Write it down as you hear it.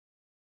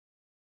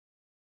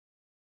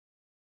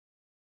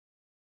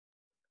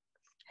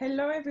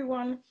Hello,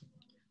 everyone.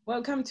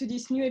 Welcome to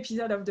this new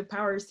episode of the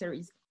Power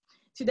series.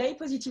 Today,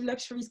 Positive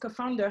Luxury's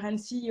co-founder and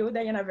CEO,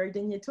 Verde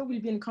Nieto, will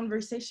be in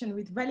conversation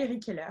with Valerie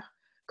Keller,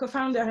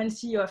 co-founder and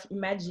CEO of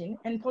Imagine,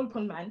 and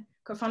Polman,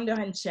 co-founder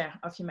and chair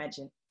of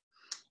Imagine.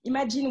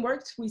 Imagine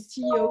worked with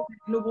CEOs and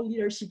global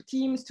leadership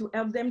teams to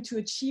help them to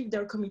achieve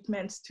their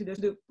commitments to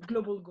the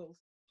global goals.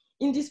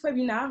 In this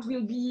webinar,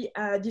 we'll be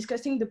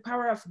discussing the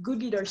power of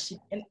good leadership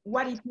and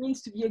what it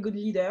means to be a good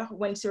leader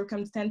when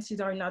circumstances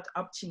are not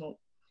optimal.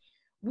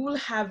 We will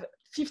have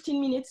 15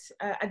 minutes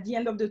at the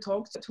end of the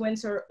talk to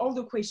answer all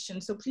the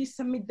questions. So please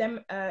submit them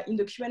in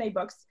the Q&A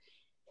box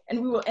and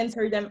we will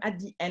answer them at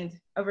the end.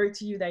 Over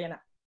to you, Diana.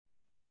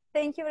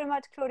 Thank you very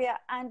much, Claudia,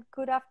 and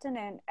good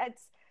afternoon.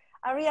 It's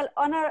a real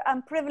honor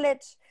and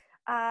privilege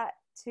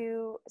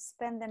to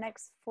spend the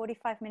next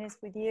 45 minutes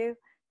with you.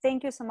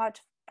 Thank you so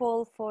much,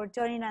 Paul, for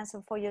joining us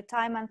and for your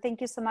time. And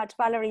thank you so much,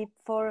 Valerie,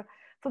 for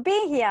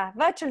being here,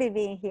 virtually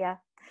being here.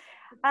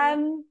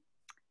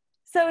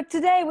 So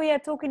today we are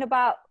talking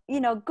about,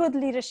 good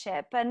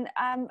leadership. And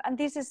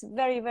this is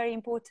very, very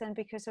important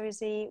because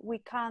obviously we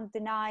can't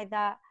deny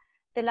that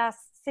the last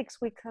 6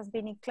 weeks has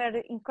been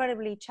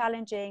incredibly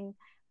challenging,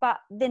 but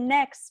the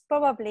next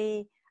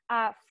probably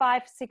 5-6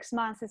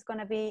 months is going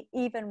to be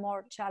even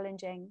more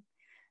challenging.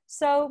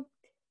 So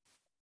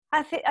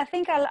I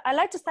think I'd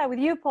like to start with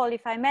you, Paul,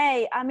 if I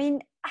may. I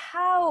mean,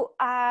 how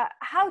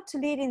to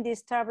lead in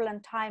these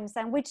turbulent times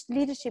and which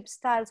leadership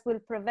styles will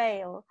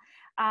prevail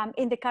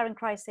in the current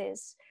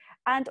crisis?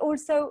 And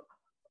also,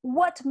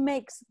 what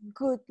makes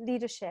good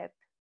leadership?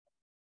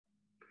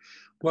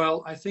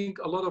 Well, I think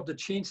a lot of the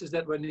changes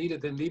that were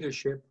needed in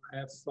leadership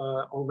have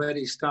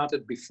already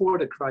started before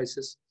the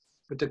crisis,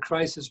 but the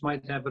crisis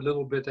might have a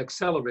little bit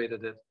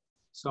accelerated it.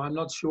 So I'm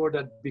not sure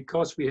that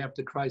because we have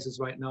the crisis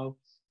right now,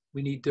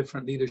 we need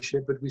different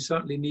leadership, but we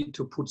certainly need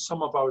to put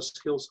some of our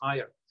skills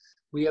higher.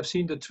 We have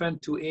seen the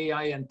trend to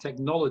AI and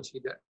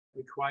technology that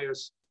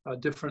requires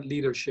different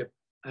leadership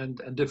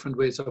and different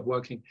ways of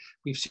working.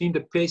 We've seen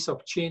the pace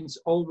of change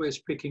always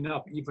picking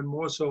up, even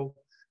more so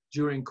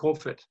during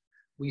COVID.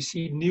 We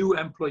see new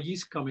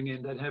employees coming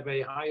in that have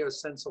a higher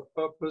sense of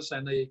purpose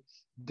and a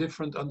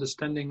different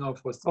understanding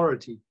of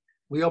authority.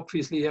 We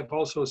obviously have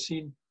also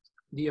seen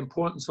the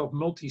importance of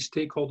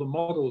multi-stakeholder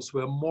models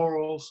where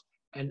morals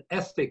and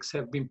ethics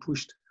have been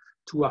pushed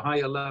to a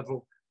higher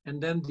level.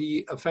 And then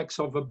the effects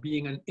of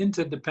being an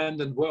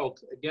interdependent world,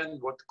 again,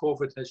 what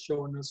COVID has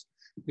shown us,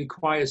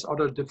 requires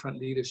other different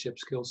leadership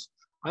skills.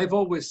 I've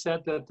always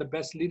said that the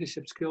best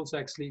leadership skills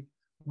actually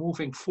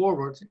moving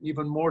forward,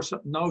 even more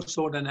so now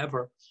so than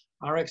ever,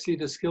 are actually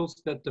the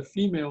skills that the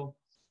female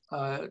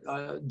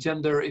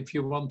gender, if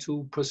you want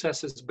to,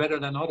 possesses better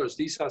than others.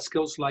 These are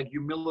skills like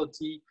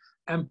humility,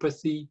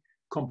 empathy,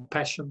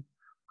 compassion.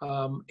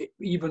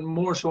 Even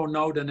more so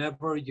now than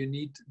ever, you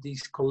need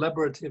these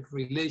collaborative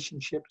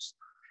relationships.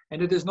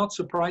 And it is not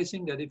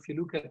surprising that if you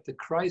look at the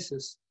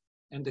crisis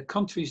and the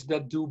countries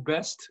that do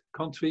best,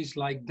 countries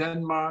like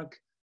Denmark,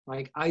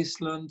 like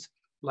Iceland,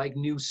 like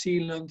New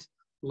Zealand,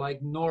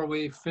 like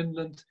Norway,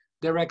 Finland,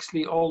 they're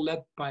actually all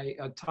led by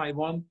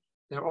Taiwan.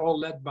 They're all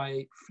led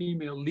by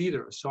female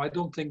leaders. So I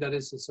don't think that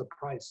is a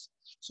surprise.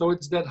 So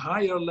it's that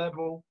higher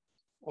level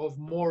of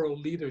moral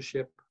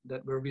leadership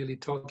that we're really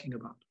talking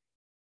about.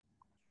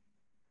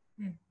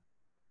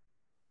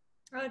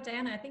 Oh,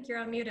 Diana, I think you're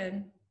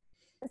unmuted.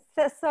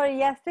 So, sorry,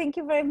 yes, thank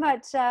you very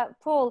much,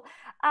 Paul.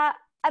 I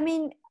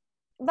mean,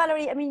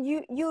 Valerie, I mean,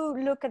 you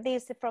look at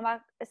this from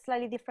a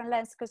slightly different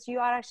lens because you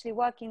are actually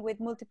working with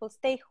multiple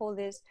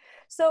stakeholders.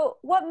 So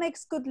what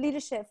makes good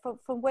leadership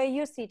from where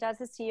you sit as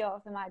the CEO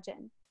of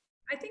Imagine?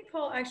 I think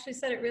Paul actually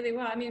said it really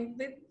well. I mean,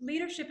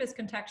 leadership is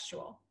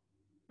contextual,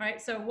 right?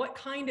 So what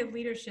kind of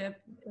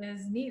leadership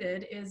is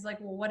needed is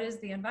like, well, what is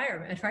the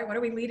environment, right? What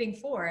are we leading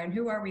for and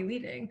who are we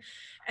leading?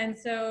 And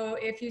so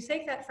if you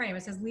take that frame,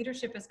 it says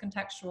leadership is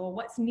contextual,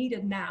 what's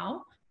needed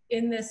now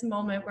in this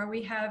moment where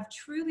we have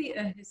truly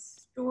a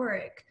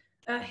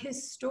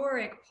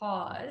historic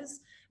pause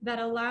that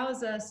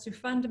allows us to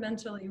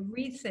fundamentally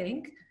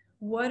rethink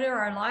what are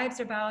our lives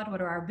about, what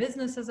are our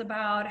businesses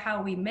about,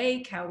 how we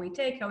make, how we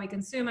take, how we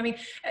consume. I mean,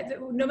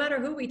 no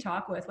matter who we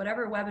talk with,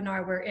 whatever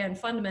webinar we're in,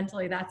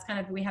 fundamentally that's kind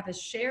of, we have a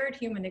shared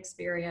human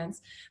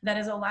experience that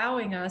is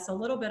allowing us a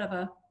little bit of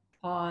a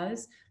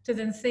pause to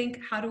then think,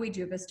 how do we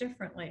do this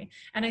differently?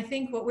 And I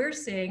think what we're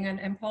seeing,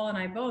 and Paul and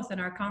I both in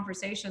our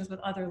conversations with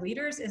other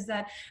leaders, is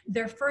that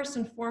they're first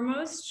and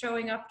foremost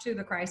showing up to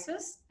the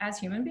crisis as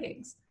human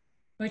beings,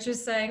 which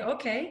is saying,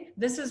 okay,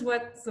 this is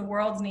what the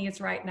world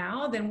needs right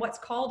now. Then what's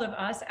called of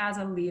us as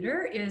a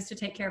leader is to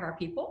take care of our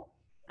people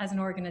as an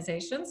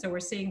organization. So we're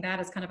seeing that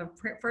as kind of a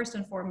first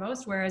and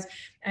foremost, whereas,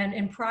 and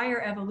in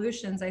prior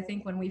evolutions, I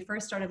think when we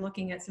first started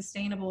looking at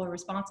sustainable or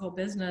responsible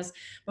business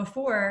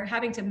before,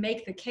 having to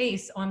make the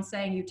case on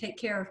saying you take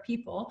care of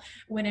people,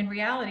 when in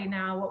reality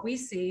now what we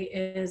see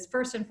is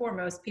first and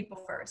foremost, people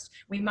first.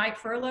 We might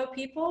furlough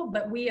people,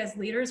 but we as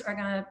leaders are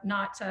gonna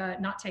not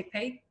take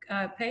pay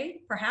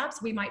pay,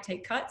 perhaps we might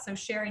take cuts, so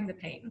sharing the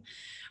pain.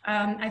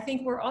 I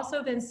think we're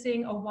also then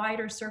seeing a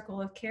wider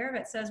circle of care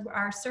that says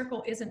our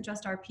circle isn't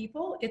just our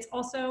people, it's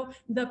also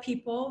the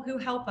people who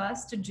help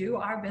us to do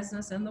our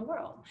business in the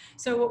world.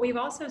 So what we've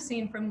also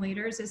seen from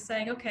leaders is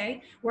saying,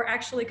 okay, we're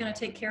actually going to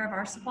take care of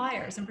our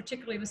suppliers, and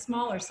particularly the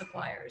smaller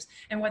suppliers.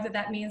 And whether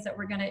that means that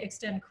we're going to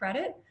extend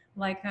credit,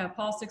 like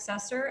Paul's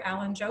successor,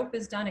 Alan Jope,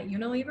 is done at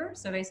Unilever.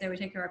 So they say we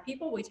take care of our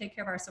people, we take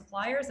care of our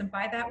suppliers, and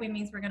by that we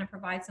means we're going to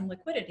provide some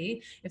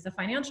liquidity. If the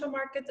financial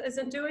market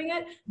isn't doing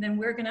it, then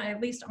we're going to at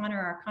least honor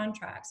our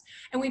contracts.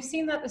 And we've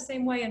seen that the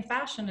same way in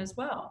fashion as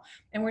well.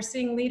 And we're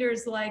seeing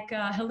leaders like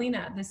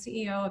Helena, the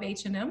CEO of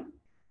H&M,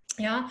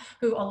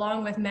 who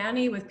along with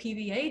Manny with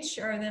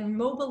PVH are then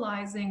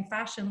mobilizing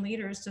fashion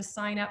leaders to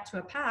sign up to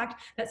a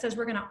pact that says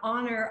we're going to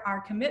honor our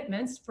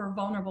commitments for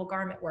vulnerable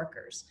garment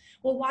workers.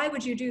 Well, why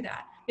would you do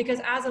that?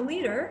 Because as a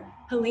leader,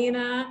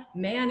 Helena,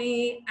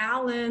 Manny,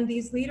 Alan,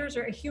 these leaders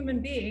are human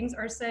beings,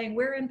 are saying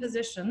we're in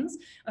positions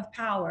of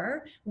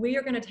power. We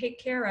are going to take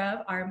care of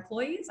our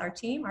employees, our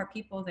team, our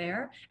people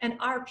there. And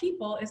our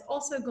people is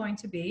also going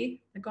to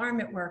be the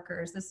garment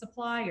workers, the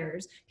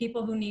suppliers,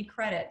 people who need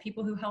credit,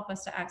 people who help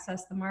us to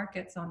access the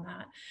markets on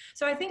that.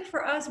 So I think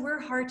for us, we're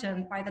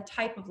heartened by the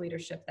type of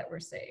leadership that we're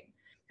seeing.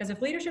 Because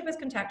if leadership is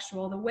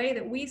contextual, the way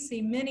that we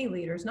see many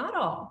leaders, not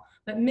all,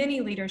 but many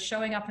leaders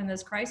showing up in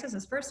this crisis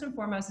is first and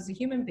foremost as a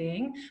human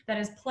being that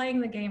is playing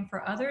the game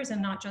for others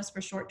and not just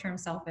for short-term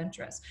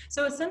self-interest.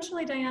 So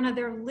essentially, Diana,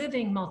 they're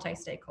living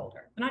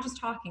multi-stakeholder. We're not just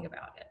talking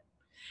about it.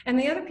 And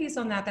the other piece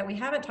on that we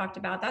haven't talked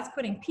about, that's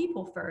putting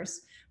people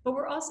first, but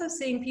we're also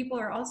seeing people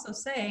are also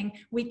saying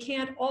we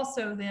can't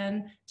also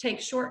then take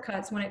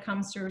shortcuts when it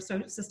comes to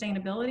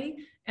sustainability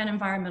and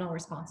environmental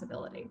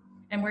responsibility.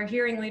 And we're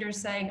hearing leaders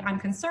saying, I'm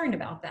concerned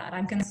about that.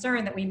 I'm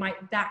concerned that we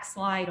might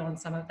backslide on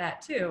some of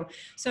that too.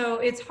 So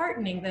it's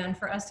heartening then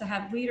for us to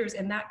have leaders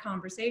in that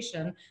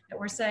conversation that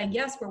we're saying,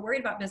 yes, we're worried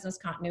about business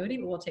continuity,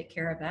 but we'll take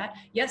care of that.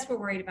 Yes, we're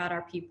worried about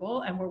our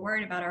people and we're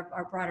worried about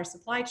our broader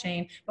supply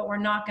chain, but we're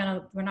not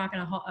gonna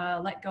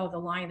let go of the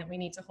line that we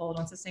need to hold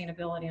on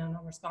sustainability and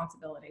on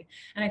responsibility.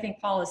 And I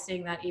think Paul is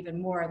seeing that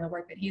even more in the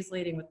work that he's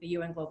leading with the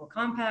UN Global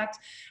Compact,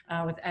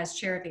 as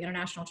chair of the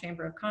International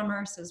Chamber of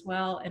Commerce as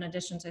well, in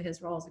addition to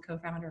his role as a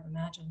co-founder of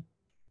Imagine.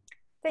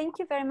 Thank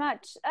you very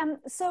much.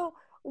 So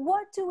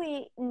what do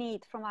we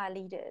need from our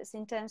leaders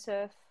in terms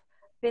of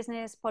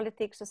business,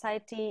 politics,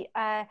 society,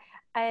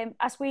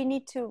 as we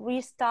need to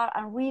restart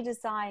and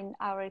redesign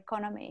our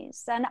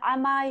economies? And I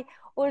might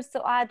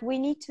also add, we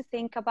need to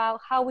think about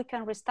how we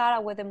can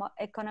restart our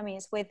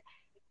economies with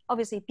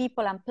obviously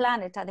people and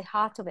planet at the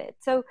heart of it.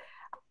 So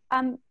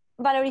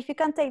Valerie, if you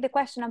can take the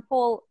question, and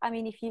Paul, I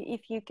mean,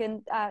 if you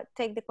can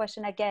take the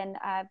question again,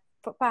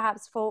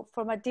 perhaps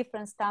from a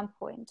different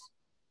standpoint.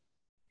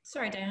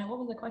 Sorry, Diana, what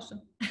was the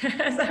question?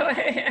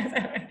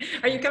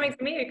 Are you coming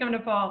to me or are you coming to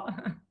Paul?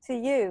 To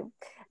you.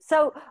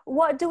 So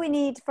what do we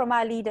need from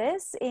our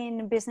leaders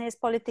in business,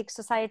 politics,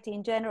 society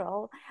in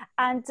general?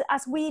 And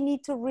as we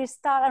need to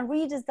restart and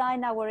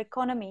redesign our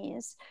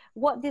economies,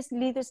 what these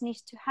leaders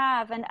need to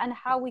have, and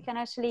how we can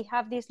actually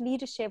have this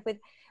leadership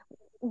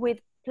with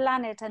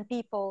planet and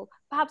people,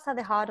 perhaps at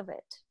the heart of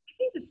it. I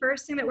think the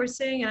first thing that we're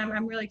seeing, and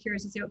I'm really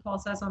curious to see what Paul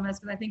says on this,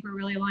 because I think we're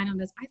really aligned on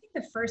this. I think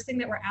the first thing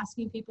that we're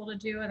asking people to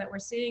do and that we're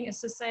seeing is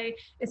to say,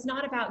 it's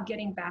not about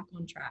getting back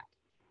on track.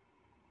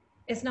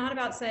 It's not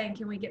about saying,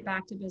 can we get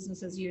back to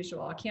business as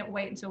usual? I can't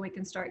wait until we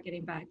can start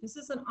getting back. This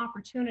is an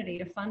opportunity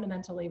to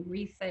fundamentally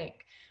rethink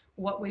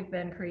what we've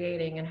been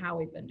creating and how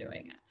we've been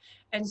doing it.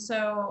 And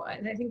so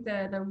I think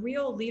the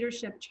real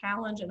leadership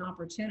challenge and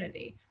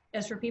opportunity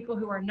is for people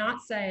who are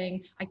not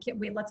saying,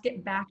 let's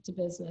get back to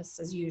business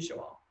as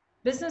usual.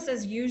 Business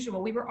as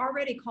usual, we were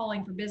already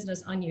calling for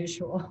business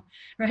unusual,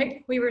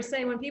 right? We were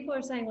saying, when people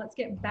are saying, let's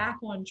get back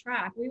on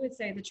track, we would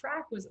say the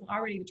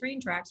train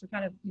tracks were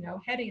kind of,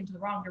 heading into the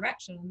wrong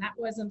direction. And that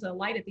wasn't a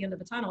light at the end of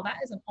the tunnel. That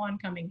is an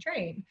oncoming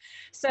train.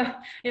 So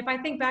if I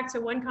think back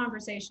to one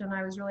conversation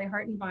I was really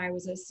heartened by,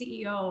 was a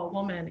CEO, a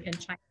woman in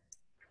China.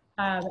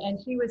 And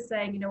she was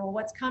saying, well,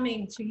 what's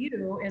coming to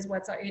you is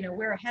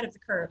we're ahead of the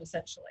curve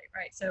essentially,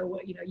 right? So,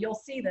 you'll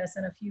see this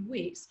in a few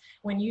weeks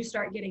when you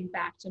start getting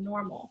back to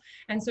normal.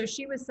 And so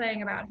she was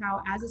saying about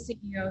how as a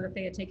CEO that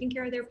they had taken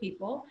care of their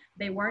people,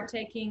 they weren't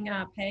taking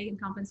pay and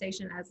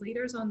compensation as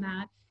leaders on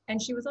that. And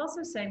she was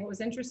also saying what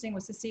was interesting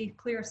was to see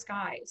clear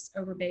skies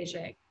over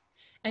Beijing.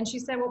 And she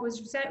said,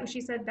 she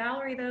said,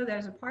 Valerie, though,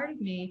 there's a part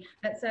of me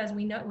that says,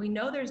 we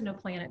know there's no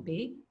planet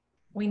B.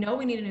 We know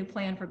we need a new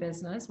plan for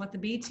business, what the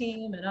B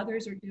team and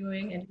others are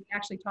doing. And we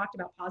actually talked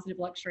about positive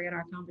luxury in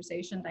our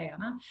conversation,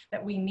 Diana,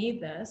 that we need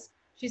this.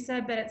 She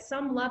said, but at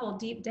some level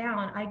deep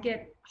down, I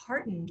get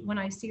heartened when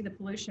I see the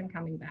pollution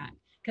coming back,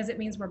 because it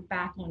means we're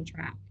back on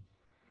track.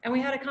 And we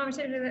had a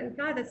conversation,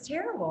 God, that's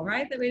terrible,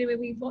 right? That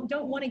we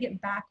don't want to get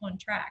back on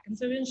track. And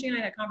so then she and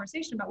I had a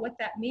conversation about what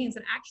that means.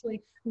 And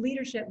actually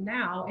leadership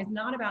now is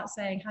not about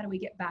saying, how do we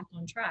get back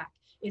on track?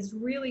 It's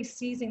really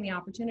seizing the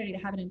opportunity to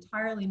have an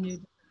entirely new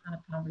kind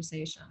of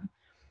conversation.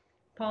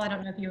 Paul, I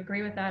don't know if you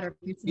agree with that or if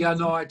you've seen Yeah,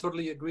 no, I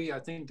totally agree. I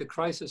think the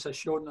crisis has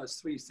shown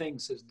us three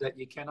things: is that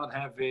you cannot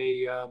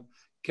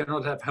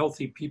have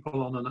healthy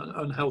people on an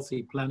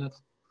unhealthy planet.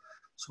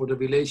 So the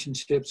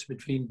relationships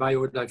between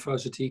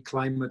biodiversity,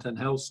 climate, and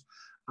health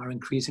are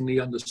increasingly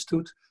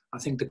understood. I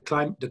think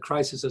the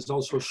crisis has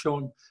also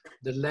shown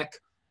the lack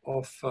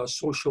of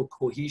social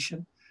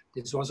cohesion.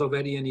 This was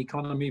already an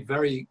economy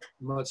very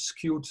much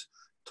skewed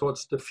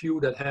towards the few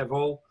that have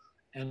all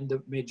and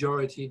the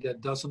majority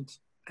that doesn't.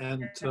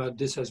 And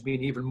this has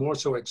been even more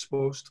so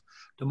exposed.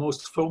 The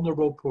most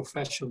vulnerable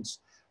professions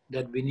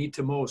that we need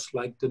the most,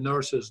 like the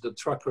nurses, the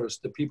truckers,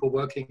 the people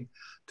working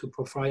to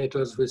provide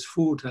us with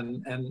food,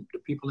 and the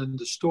people in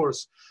the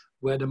stores,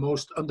 were the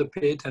most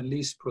underpaid and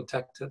least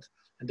protected.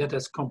 And that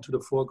has come to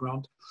the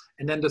foreground.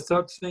 And then the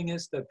third thing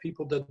is that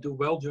people that do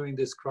well during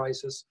this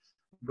crisis,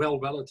 well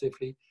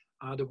relatively,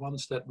 are the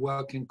ones that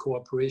work in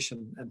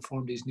cooperation and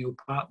form these new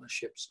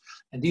partnerships.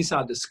 And these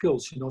are the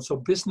skills, you know. So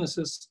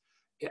businesses,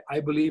 I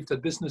believe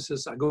that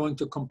businesses are going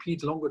to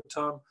compete longer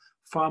term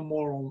far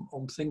more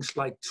on things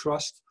like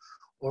trust,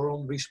 or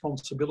on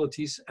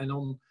responsibilities, and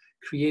on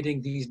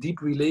creating these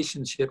deep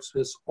relationships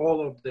with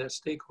all of their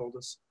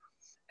stakeholders.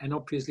 And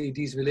obviously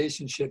these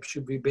relationships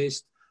should be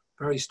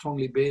very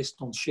strongly based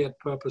on shared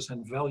purpose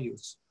and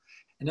values.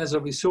 And as a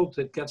result,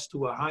 it gets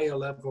to a higher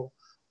level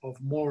of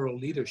moral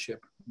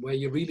leadership, where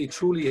you really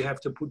truly have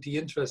to put the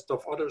interest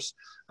of others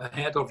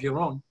ahead of your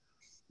own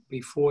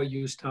before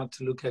you start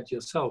to look at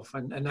yourself.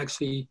 And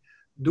actually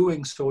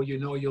doing so, you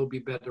know, you'll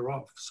be better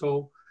off.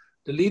 So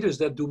the leaders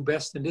that do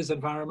best in this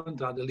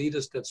environment are the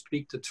leaders that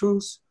speak the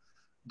truth,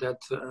 that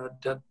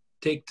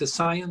take the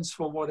science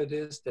for what it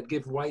is, that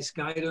give wise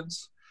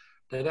guidance,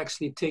 that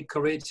actually take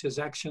courageous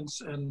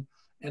actions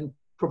and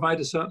provide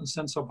a certain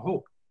sense of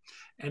hope.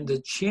 And the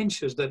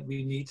changes that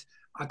we need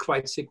are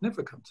quite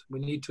significant. We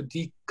need to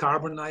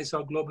decarbonize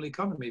our global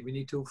economy. We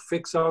need to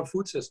fix our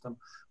food system.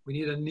 We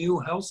need a new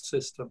health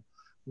system.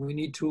 We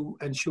need to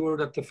ensure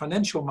that the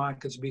financial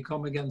markets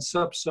become again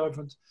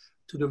subservient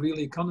to the real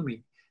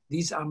economy.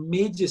 These are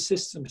major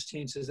systems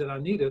changes that are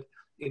needed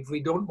if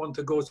we don't want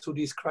to go through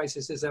these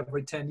crises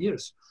every 10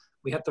 years.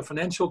 We had the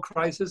financial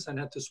crisis and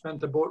had to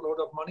spend a boatload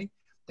of money.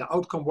 The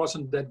outcome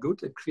wasn't that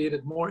good. It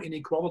created more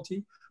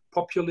inequality,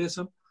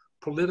 populism,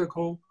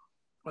 political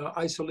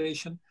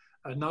isolation.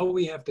 Now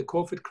we have the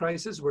COVID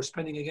crisis. We're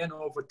spending again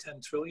over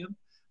 10 trillion.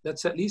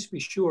 Let's at least be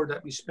sure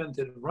that we spend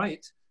it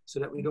right, so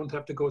that we don't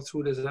have to go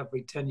through this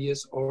every 10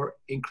 years or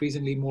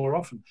increasingly more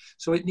often.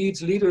 So it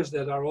needs leaders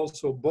that are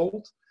also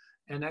bold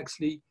and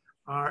actually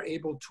are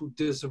able to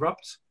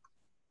disrupt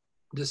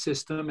the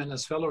system, and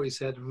as Valerie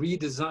said,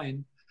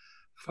 redesign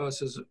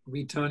versus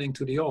returning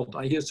to the old.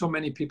 I hear so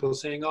many people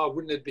saying, oh,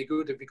 wouldn't it be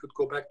good if we could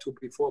go back to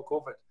before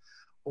COVID?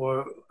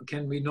 Or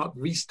can we not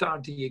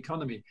restart the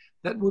economy?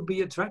 That would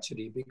be a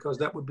tragedy, because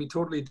that would be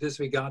totally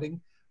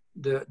disregarding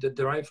the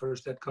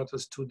drivers that got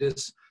us to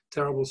this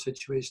terrible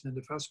situation in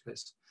the first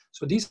place.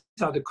 So these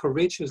are the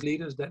courageous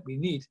leaders that we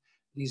need,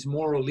 these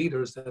moral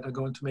leaders that are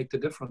going to make the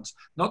difference,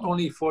 not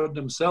only for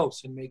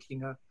themselves in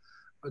making a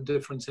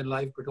difference in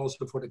life, but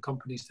also for the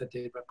companies that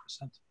they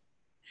represent.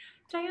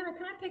 Diana,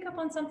 can I pick up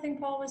on something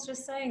Paul was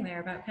just saying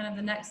there about kind of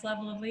the next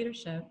level of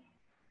leadership?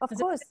 Of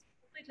course. It's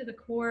really to the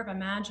core of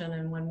Imagine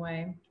in one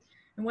way.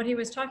 And what he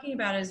was talking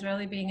about is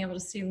really being able to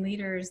see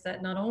leaders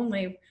that not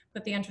only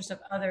put the interest of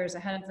others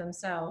ahead of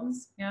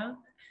themselves, yeah,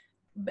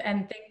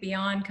 and think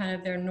beyond kind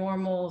of their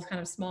normal kind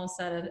of small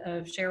set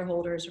of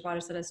shareholders or broader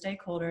set of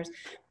stakeholders,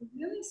 we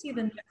really see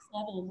the next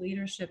level of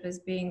leadership as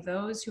being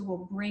those who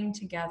will bring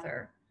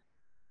together,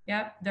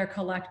 their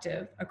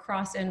collective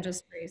across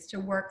industries to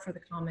work for the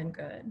common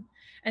good.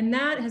 And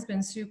that has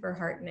been super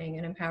heartening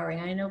and empowering.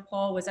 I know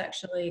Paul was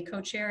actually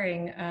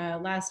co-chairing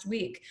last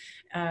week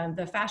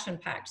the Fashion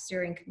Pact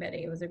Steering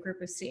Committee. It was a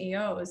group of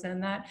CEOs,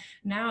 and that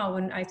now,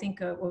 when I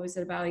think, what was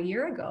it, about a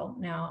year ago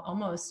now,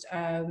 almost,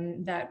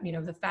 that, you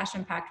know, the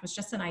Fashion Pact was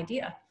just an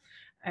idea.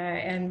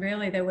 And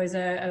really there was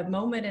a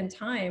moment in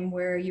time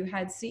where you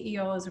had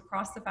CEOs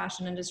across the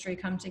fashion industry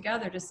come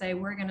together to say,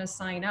 we're going to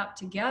sign up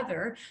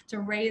together to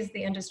raise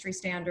the industry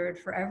standard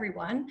for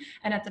everyone.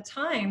 And at the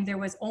time, there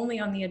was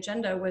only on the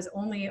agenda was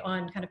only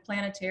on kind of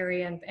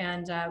planetary and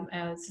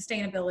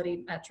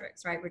sustainability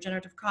metrics, right?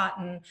 Regenerative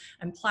cotton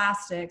and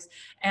plastics.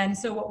 And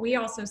so what we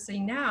also see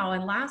now,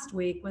 and last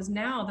week was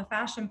now the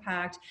Fashion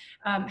Pact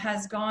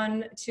has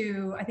gone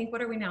to, I think,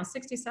 what are we now,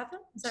 67?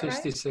 Is that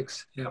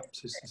 66, right? Yeah,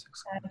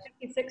 66.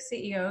 56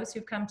 CEOs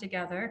who've come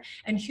together,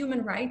 and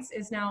human rights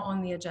is now on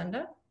the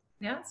agenda.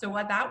 Yeah, so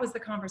that was the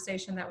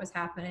conversation that was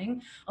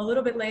happening. A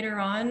little bit later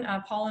on,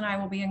 Paul and I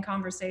will be in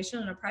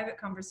conversation, in a private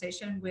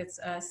conversation with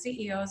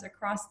CEOs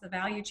across the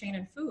value chain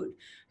in food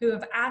who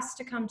have asked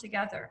to come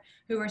together,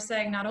 who are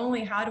saying not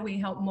only how do we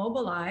help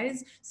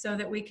mobilize so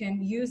that we can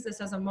use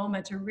this as a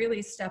moment to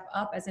really step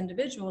up as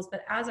individuals,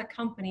 but as a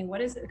company, what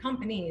is it,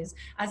 companies,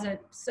 as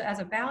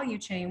a value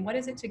chain, what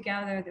is it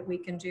together that we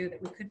can do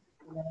that we could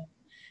do?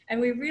 And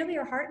we really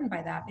are heartened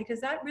by that,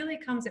 because that really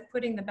comes at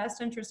putting the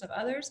best interest of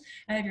others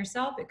and of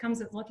yourself. It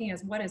comes at looking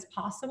at what is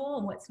possible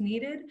and what's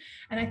needed.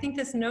 And I think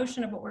this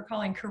notion of what we're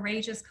calling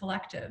courageous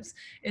collectives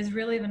is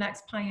really the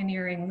next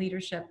pioneering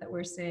leadership that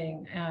we're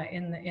seeing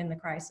in the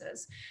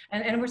crisis.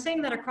 And we're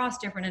seeing that across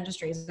different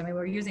industries. I mean,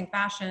 we're using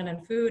fashion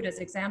and food as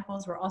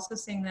examples. We're also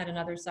seeing that in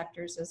other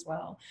sectors as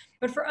well.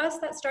 But for us,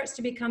 that starts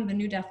to become the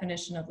new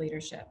definition of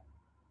leadership.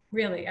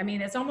 Really, I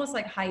mean, it's almost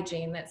like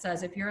hygiene that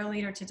says if you're a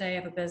leader today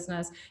of a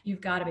business, you've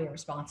got to be a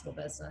responsible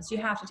business. You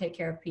have to take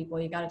care of people.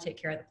 You got to take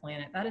care of the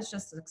planet. That is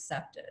just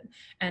accepted.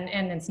 And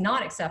it's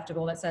not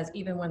acceptable that says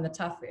even when the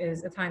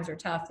times are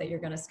tough, that you're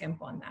going to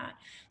skimp on that.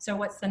 So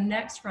what's the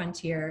next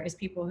frontier is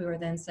people who are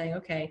then saying,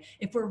 okay,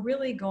 if we're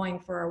really going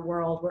for a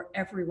world where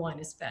everyone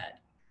is fed,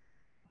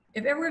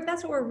 if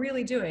that's what we're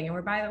really doing,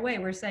 and by the way,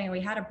 we're saying we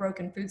had a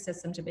broken food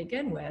system to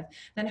begin with,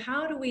 then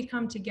how do we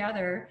come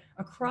together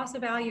across a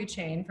value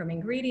chain from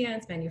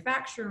ingredients,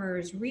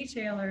 manufacturers,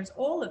 retailers,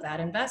 all of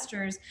that,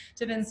 investors,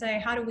 to then say,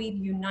 how do we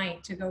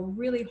unite to go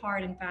really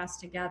hard and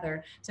fast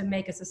together to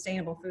make a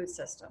sustainable food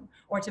system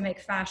or to make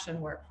fashion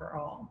work for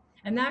all?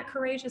 And that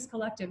courageous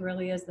collective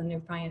really is the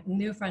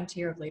new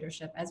frontier of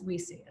leadership as we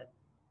see it.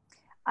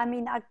 I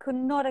mean, I could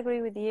not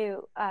agree with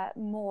you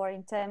more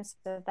in terms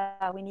of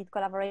that we need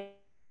collaboration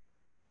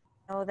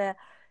in order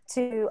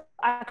to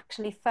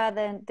actually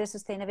further the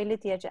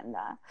sustainability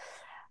agenda.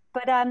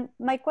 But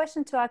my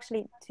question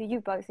to you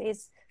both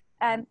is,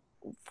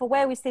 for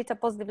where we sit at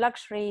Positive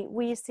Luxury,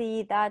 we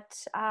see that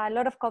a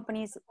lot of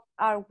companies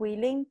are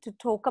willing to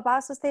talk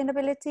about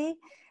sustainability,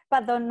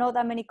 but there are not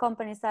that many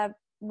companies that are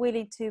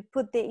willing to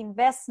put the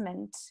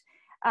investment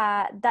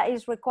that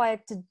is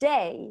required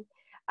today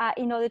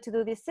in order to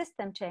do this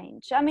system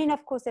change. I mean,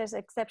 of course, there's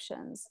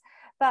exceptions,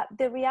 but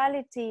the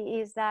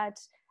reality is that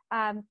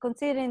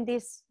considering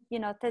this,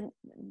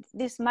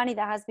 this money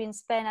that has been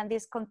spent and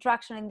this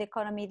contraction in the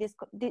economy,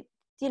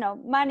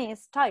 money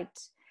is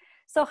tight.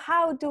 So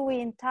how do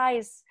we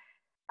entice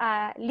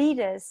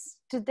leaders,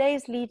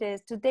 today's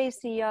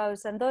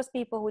CEOs, and those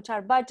people which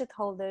are budget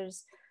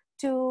holders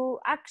to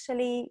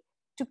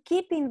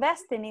keep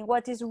investing in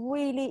what is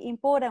really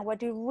important,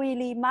 what it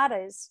really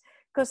matters,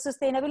 because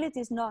sustainability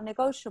is not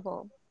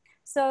negotiable.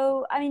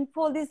 So, I mean,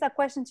 Paul, this is a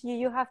question to you.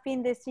 You have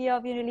been the CEO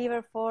of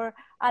Unilever for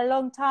a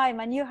long time,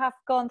 and you have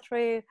gone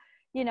through,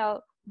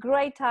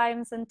 great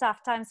times and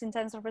tough times in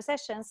terms of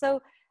recession.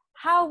 So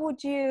what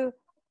would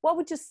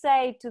you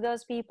say to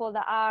those people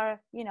that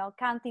are,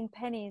 counting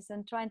pennies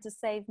and trying to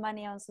save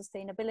money on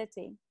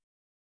sustainability?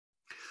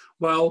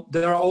 Well,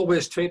 there are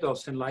always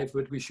trade-offs in life,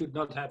 but we should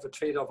not have a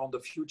trade-off on the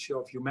future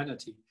of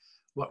humanity.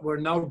 What we're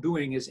now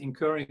doing is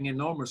incurring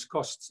enormous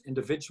costs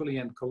individually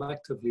and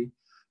collectively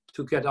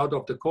to get out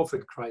of the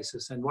COVID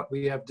crisis. And what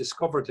we have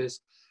discovered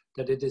is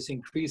that it is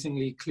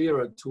increasingly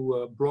clearer to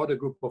a broader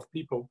group of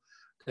people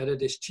that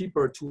it is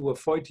cheaper to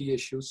avoid the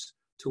issues,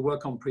 to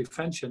work on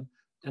prevention,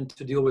 than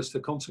to deal with the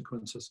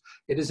consequences.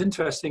 It is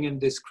interesting in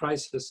this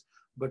crisis,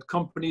 but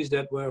companies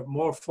that were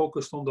more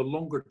focused on the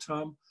longer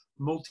term,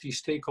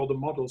 multi-stakeholder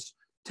models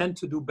tend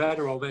to do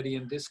better already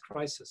in this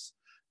crisis.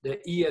 The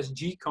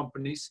ESG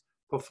companies'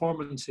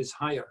 performance is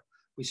higher.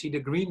 We see the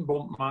green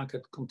bond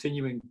market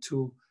continuing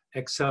to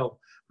excel.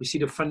 We see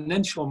the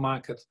financial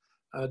market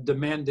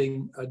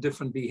demanding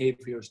different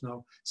behaviors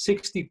now.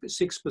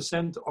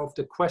 66% of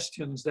the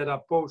questions that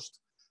are posed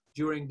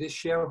during this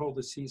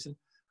shareholder season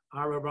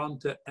are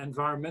around the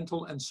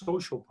environmental and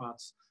social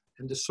parts,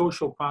 and the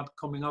social part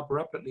coming up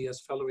rapidly,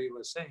 as Valerie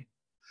was saying.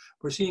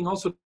 We're seeing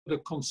also the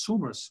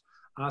consumers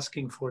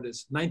asking for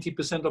this.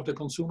 90% of the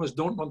consumers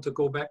don't want to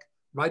go back,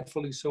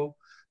 rightfully so,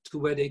 to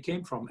where they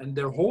came from, and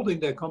they're holding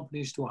their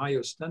companies to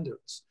higher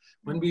standards.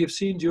 When we have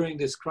seen during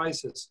this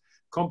crisis,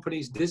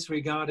 companies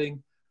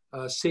disregarding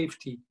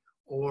safety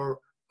or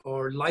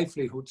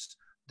livelihoods,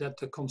 that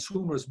the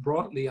consumers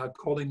broadly are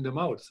calling them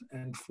out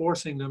and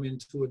forcing them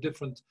into a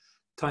different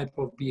type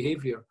of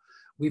behavior.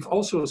 We've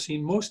also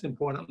seen, most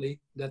importantly,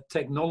 that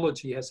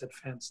technology has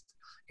advanced.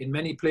 In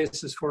many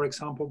places, for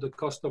example, the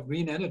cost of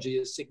green energy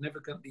is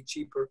significantly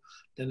cheaper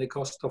than the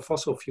cost of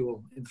fossil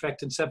fuel, in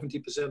fact, in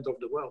 70% of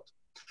the world.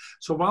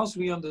 So whilst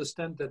we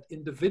understand that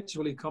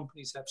individually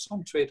companies have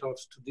some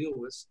trade-offs to deal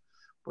with,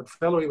 what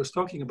Valerie was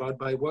talking about,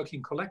 by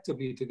working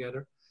collectively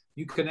together,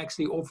 you can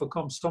actually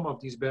overcome some of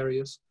these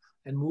barriers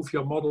and move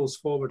your models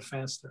forward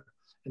faster.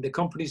 And the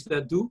companies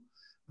that do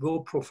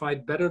will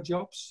provide better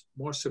jobs,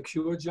 more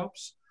secure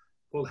jobs,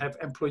 will have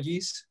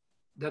employees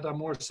that are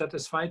more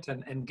satisfied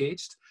and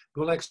engaged,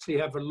 will actually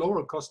have a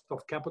lower cost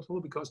of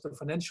capital because the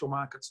financial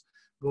markets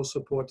will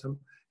support them,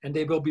 and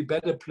they will be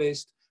better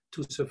placed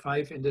to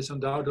survive in this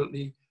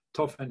undoubtedly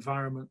tough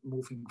environment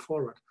moving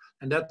forward.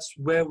 And that's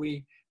where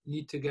we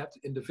need to get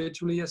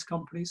individually as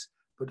companies,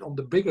 but on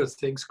the bigger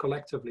things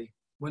collectively.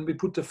 When we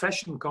put the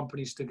fashion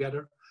companies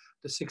together,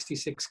 the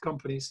 66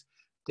 companies,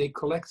 they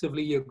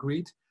collectively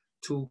agreed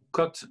to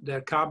cut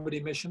their carbon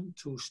emission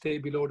to stay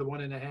below the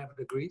 1.5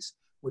 degrees,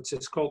 which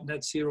is called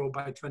net zero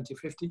by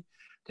 2050.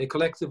 They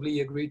collectively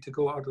agreed to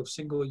go out of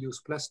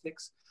single-use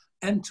plastics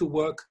and to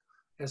work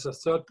as a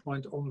third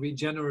point on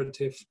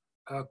regenerative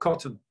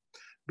cotton.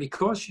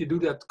 Because you do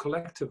that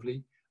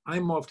collectively,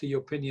 I'm of the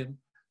opinion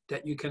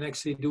that you can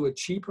actually do it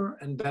cheaper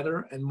and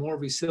better and more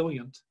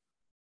resilient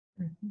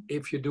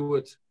if you do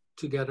it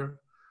together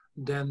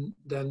than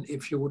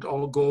if you would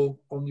all go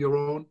on your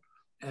own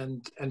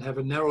and have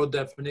a narrow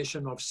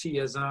definition of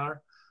CSR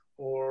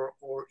or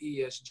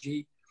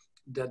ESG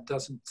that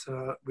doesn't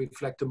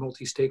reflect the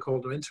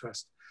multi-stakeholder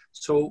interest.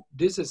 So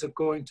this is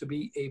going to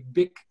be a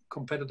big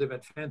competitive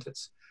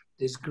advantage,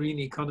 this green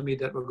economy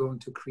that we're going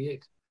to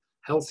create.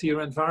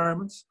 Healthier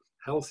environments,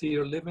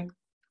 healthier living,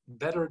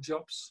 better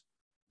jobs,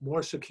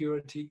 more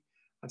security.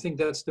 I think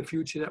that's the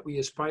future that we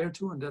aspire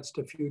to, and that's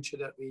the future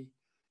that we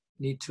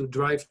need to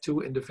drive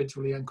to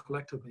individually and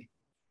collectively.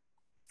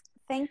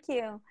 Thank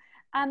you.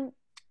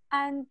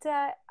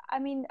 I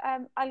mean,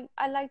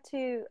 I'd like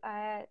to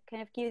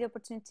kind of give the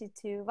opportunity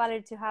to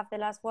Valerie to have the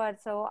last word.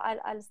 So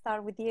I'll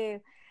start with you.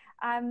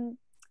 I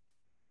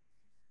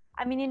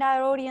mean, in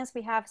our audience,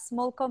 we have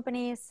small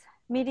companies,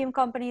 medium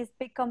companies,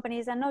 big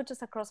companies, and not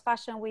just across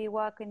fashion. We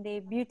work in the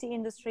beauty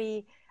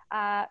industry,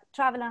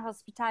 travel and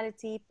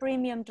hospitality,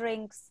 premium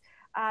drinks,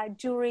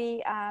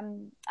 jewelry,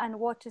 and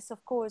watches,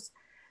 of course.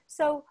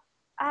 So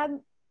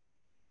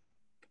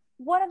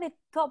what are the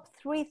top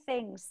 3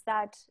 things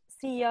that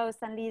CEOs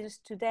and leaders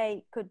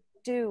today could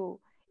do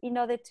in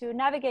order to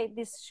navigate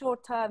this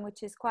short term,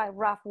 which is quite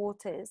rough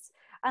waters,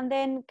 and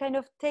then kind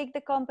of take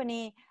the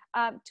company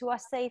to a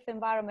safe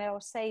environment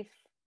or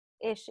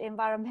safe-ish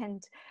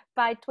environment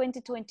by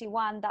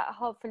 2021, that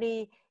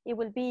hopefully it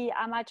will be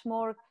a much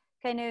more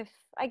kind of,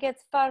 I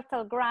guess,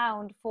 fertile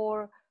ground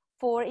for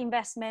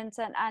investments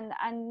and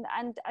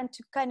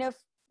to kind of,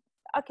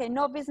 okay,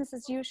 not business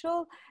as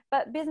usual,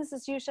 but business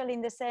as usual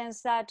in the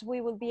sense that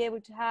we will be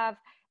able to have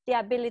the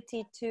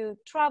ability to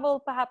travel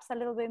perhaps a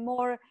little bit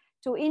more,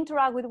 to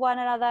interact with one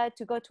another,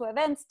 to go to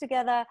events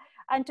together,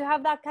 and to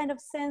have that kind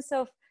of sense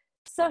of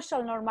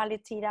social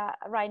normality that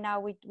right now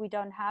we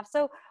don't have.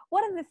 So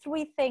what are the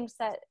 3 things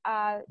that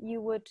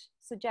you would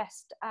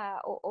suggest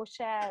or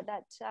share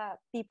that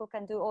people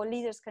can do or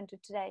leaders can do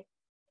today?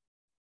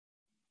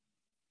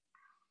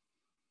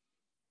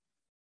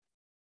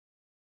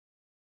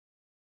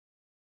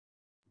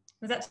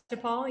 Was that to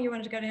Paul? You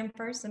wanted to go to him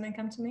first and then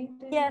come to me?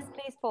 Yes,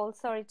 please, Paul.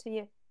 Sorry, to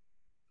you.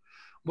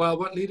 Well,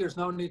 what leaders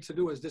now need to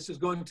do is, this is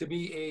going to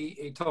be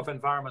a tough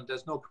environment.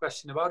 There's no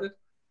question about it.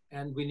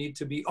 And we need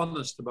to be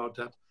honest about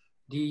that.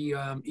 The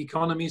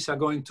economies are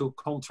going to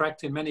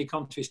contract in many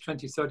countries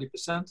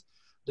 20–30%.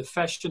 The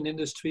fashion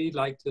industry,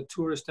 like the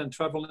tourist and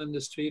travel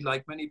industry,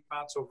 like many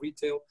parts of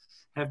retail,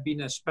 have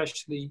been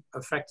especially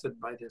affected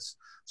by this.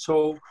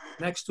 So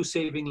next to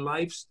saving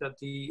lives that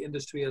the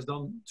industry has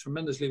done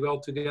tremendously well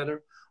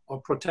together, or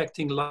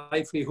protecting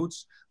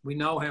livelihoods, we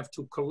now have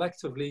to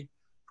collectively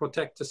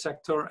protect the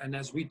sector, and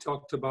as we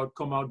talked about,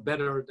 come out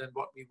better than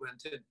what we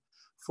went in.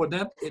 For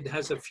that, it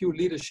has a few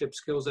leadership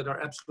skills that are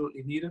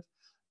absolutely needed.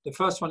 The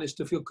first one is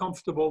to feel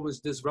comfortable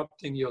with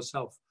disrupting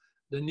yourself.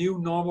 The new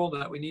normal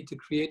that we need to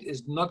create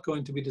is not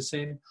going to be the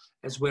same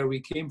as where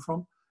we came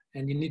from,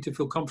 and you need to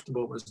feel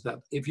comfortable with that.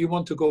 If you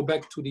want to go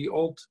back to the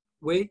old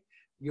way,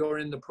 you're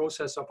in the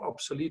process of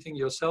obsoleting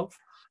yourself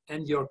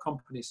and your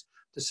companies.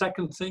 The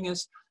second thing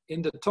is,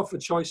 in the tougher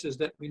choices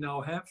that we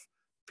now have,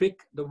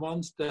 pick the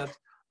ones that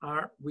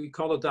are, we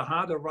call it the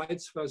harder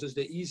rights versus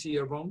the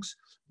easier wrongs,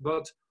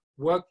 but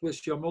work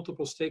with your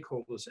multiple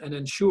stakeholders and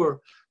ensure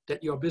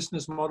that your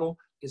business model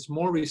is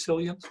more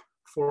resilient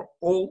for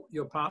all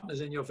your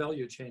partners in your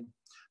value chain.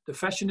 The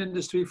fashion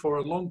industry for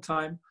a long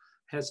time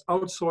has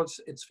outsourced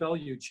its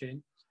value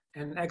chain,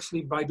 and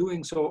actually by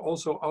doing so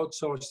also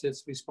outsourced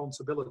its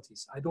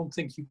responsibilities. I don't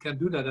think you can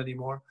do that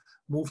anymore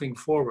moving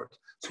forward.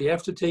 So you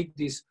have to take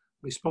these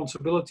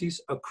responsibilities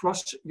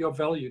across your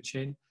value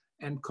chain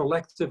and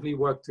collectively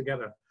work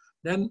together.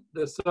 Then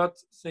the third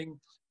thing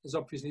is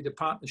obviously the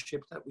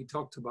partnership that we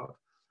talked about.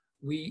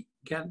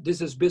 This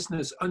is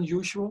business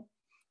unusual,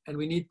 and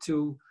we need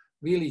to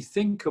really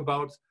think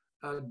about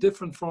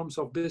different forms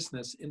of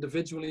business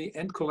individually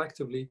and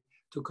collectively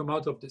to come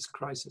out of this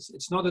crisis.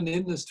 It's not an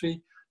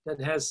industry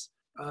that has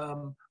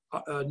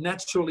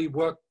naturally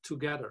worked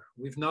together.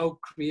 We've now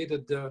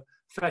created the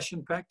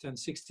Fashion Pact and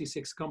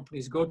 66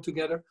 companies go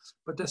together,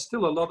 but there's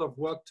still a lot of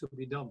work to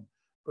be done.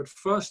 But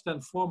first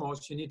and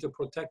foremost, you need to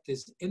protect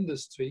this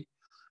industry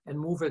and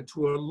move it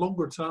to a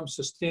longer term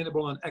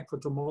sustainable and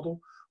equitable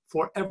model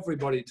for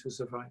everybody to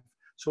survive.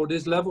 So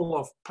this level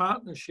of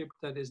partnership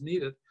that is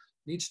needed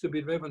needs to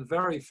be driven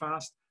very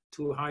fast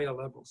to higher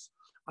levels.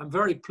 I'm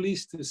very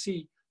pleased to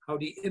see how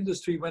the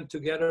industry went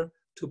together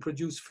to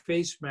produce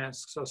face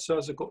masks or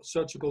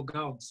surgical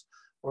gowns,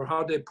 or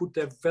how they put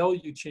their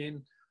value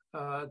chain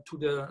to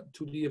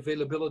the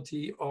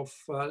availability of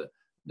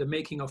the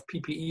making of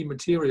PPE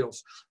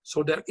materials.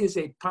 So there is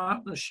a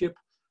partnership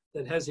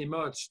that has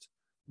emerged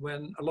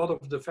when a lot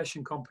of the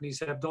fashion companies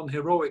have done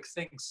heroic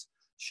things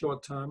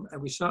short term,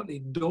 and we certainly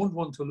don't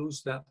want to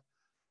lose that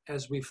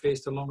as we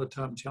face the longer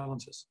term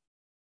challenges.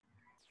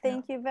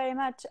 Thank you very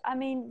much. I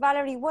mean,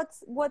 Valerie,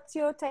 what's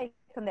your take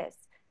on this?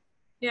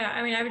 Yeah,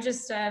 I mean, I would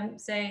just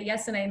say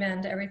yes and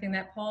amen to everything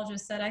that Paul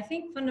just said. I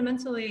think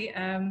fundamentally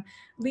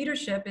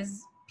leadership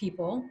is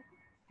people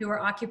who are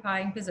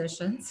occupying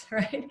positions,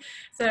 right?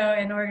 So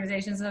in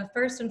organizations, the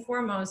first and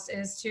foremost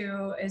is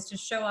to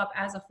show up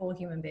as a full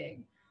human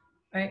being.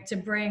 Right, to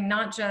bring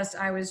not just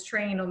I was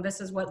trained on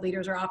this is what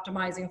leaders are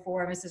optimizing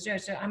for, Mrs.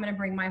 Jones. I'm going to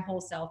bring my whole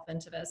self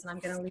into this, and I'm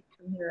going to lead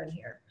from here and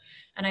here.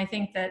 And I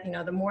think that, you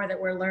know, the more that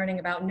we're learning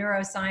about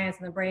neuroscience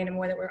and the brain, and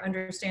more that we're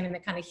understanding the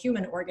kind of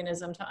human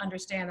organism, to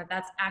understand that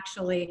that's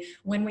actually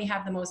when we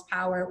have the most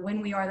power, when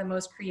we are the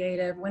most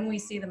creative, when we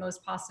see the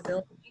most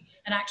possibility,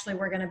 and actually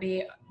we're going to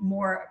be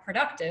more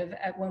productive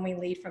at when we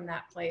lead from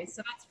that place.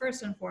 So that's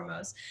first and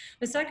foremost.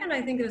 The second,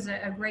 I think, is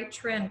a great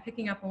trend,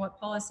 picking up on what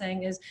Paul is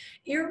saying, is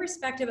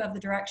irrespective of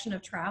the direction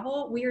of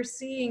travel, we are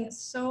seeing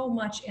so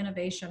much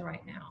innovation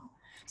right now.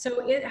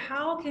 So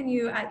how can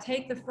you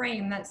take the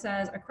frame that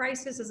says a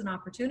crisis is an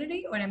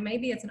opportunity, or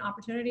maybe it's an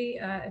opportunity,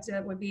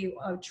 it would be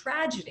a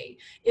tragedy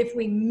if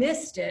we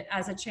missed it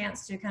as a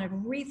chance to kind of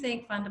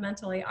rethink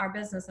fundamentally our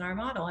business and our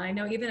model. And I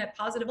know even at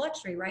Positive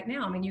Luxury right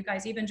now, I mean, you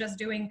guys even just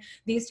doing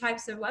these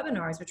types of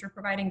webinars, which are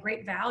providing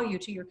great value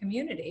to your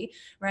community,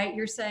 right?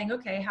 You're saying,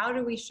 okay, how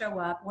do we show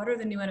up? What are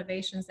the new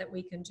innovations that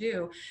we can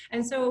do?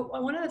 And so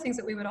one of the things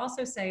that we would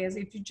also say is,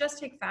 if you just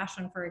take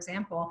fashion, for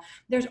example,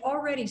 there's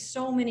already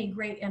so many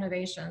great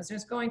innovations.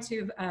 There's going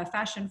to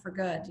Fashion for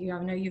Good. You know,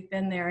 I know you've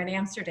been there in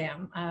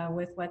Amsterdam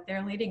with what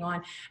they're leading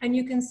on. And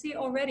you can see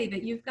already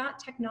that you've got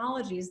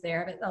technologies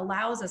there that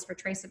allows us for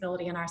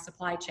traceability in our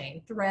supply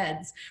chain.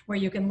 Threads, where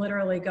you can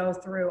literally go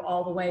through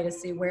all the way to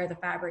see where the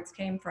fabrics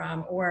came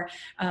from, or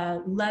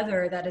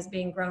leather that is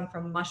being grown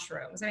from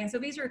mushrooms. I mean, so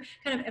these are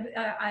kind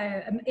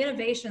of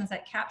innovations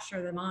that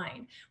capture the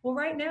mind. Well,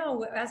 right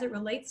now, as it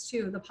relates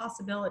to the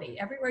possibility,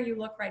 everywhere you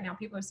look right now,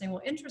 people are saying,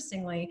 well,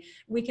 interestingly,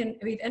 we've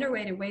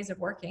iterated ways of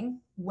working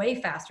way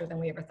faster than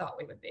we ever thought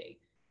we would be.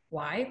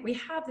 Why? We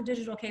have the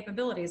digital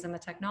capabilities and the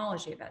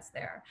technology that's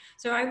there.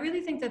 So I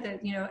really think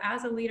that, you know,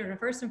 as a leader, to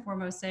first and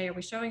foremost say, are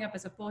we showing up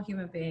as a full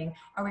human being?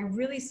 Are we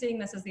really seeing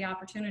this as the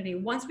opportunity?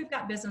 Once we've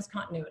got business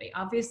continuity,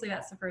 obviously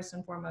that's the first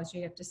and foremost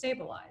you have to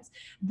stabilize.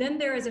 Then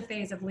there is a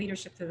phase of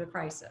leadership through the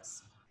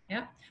crisis.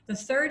 Yeah. The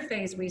third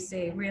phase we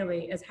see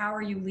really is, how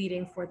are you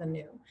leading for the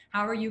new?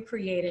 How are you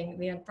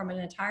creating from an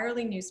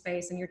entirely new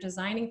space, and you're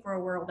designing for a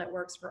world that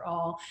works for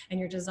all,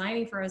 and you're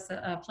designing for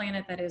a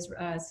planet that is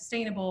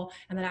sustainable,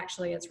 and that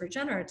actually it's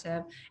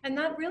regenerative. And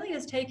that really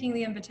is taking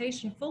the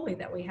invitation fully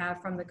that we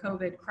have from the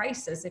COVID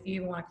crisis, if you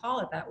even want to call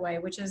it that way,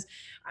 which is,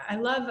 I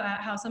love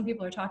how some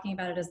people are talking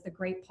about it as the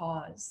great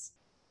pause.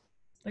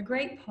 The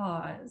great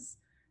pause.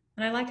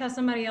 And I like how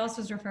somebody else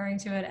was referring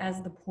to it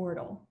as the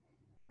portal.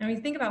 And we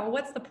think about, well,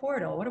 what's the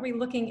portal? What are we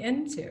looking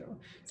into?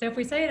 So if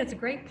we say it's a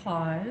great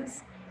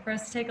pause for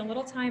us to take a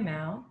little time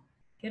out,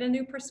 get a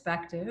new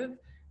perspective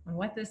on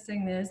what this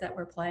thing is that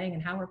we're playing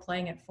and how we're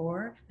playing it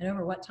for, and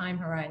over what time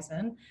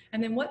horizon,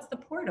 and then what's the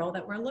portal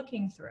that we're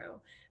looking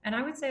through? And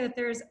I would say that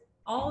there's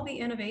all the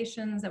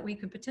innovations that we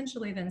could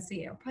potentially then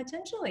see are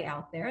potentially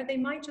out there. They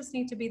might just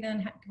need to be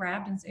then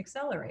grabbed and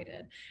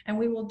accelerated. And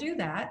we will do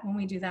that when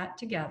we do that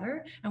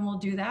together. And we'll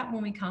do that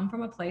when we come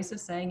from a place of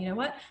saying, you know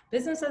what,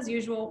 business as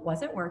usual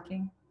wasn't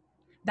working.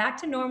 Back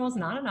to normal is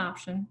not an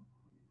option.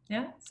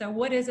 Yeah. So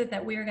what is it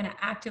that we are going to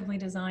actively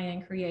design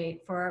and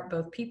create for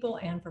both people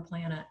and for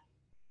planet?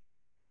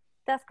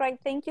 That's great.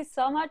 Thank you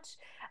so much.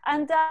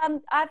 And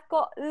I've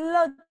got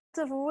lots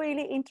of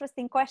really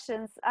interesting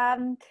questions.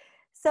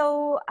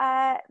 So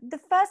the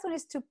first one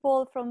is to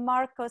Paul from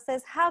Marco.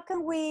 Says, how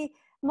can we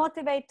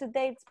motivate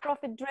today's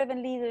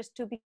profit-driven leaders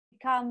to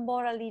become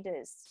moral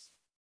leaders?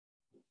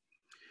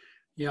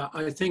 Yeah,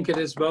 I think it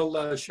is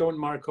well shown,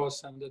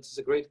 Marcos, and it is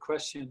a great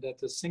question, that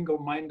the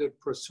single-minded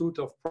pursuit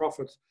of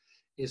profit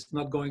is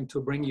not going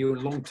to bring you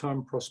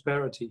long-term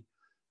prosperity.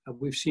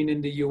 We've seen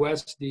in the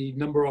US the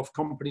number of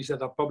companies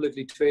that are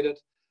publicly traded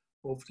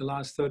over the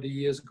last 30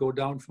 years go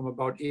down from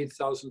about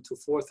 8,000 to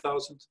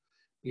 4,000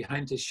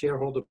 behind the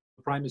shareholder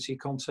primacy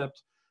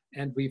concept.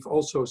 And we've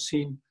also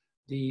seen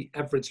the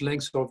average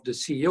length of the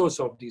CEOs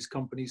of these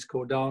companies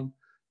go down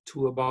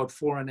to about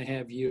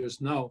 4.5 years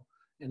now.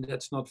 And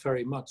that's not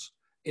very much.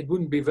 It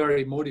wouldn't be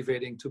very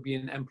motivating to be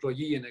an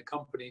employee in a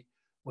company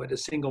where the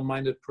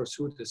single-minded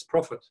pursuit is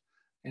profit,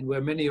 and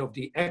where many of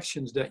the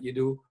actions that you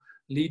do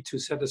lead to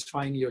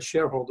satisfying your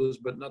shareholders,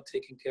 but not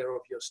taking care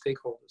of your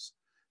stakeholders.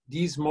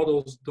 These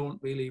models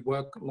don't really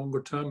work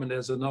longer term, and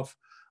there's enough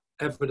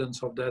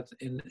evidence of that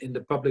in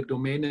the public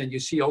domain. And you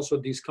see also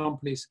these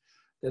companies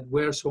that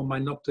were so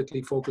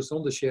myopically focused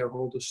on the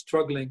shareholders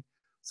struggling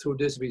through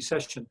this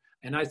recession.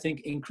 And I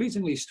think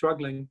increasingly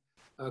struggling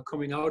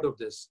coming out of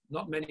this.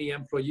 Not many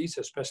employees,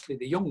 especially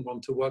the young,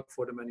 want to work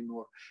for them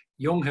anymore.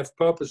 Young have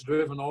purpose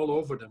driven all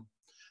over them.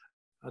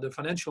 The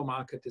financial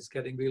market is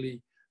getting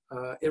really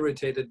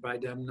irritated by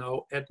them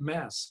now en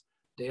masse.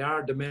 They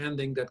are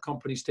demanding that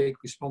companies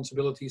take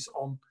responsibilities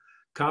on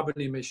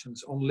carbon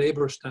emissions, on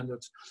labor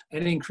standards,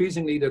 and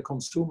increasingly the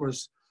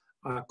consumers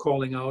are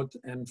calling out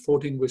and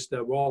voting with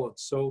their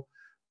wallets. So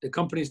the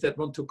companies that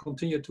want to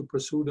continue to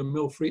pursue the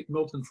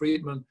Milton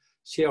Friedman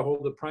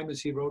shareholder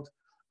primacy wrote,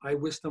 "I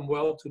wish them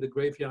well to the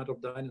graveyard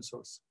of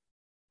dinosaurs."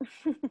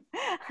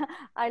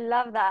 I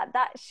love that.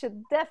 That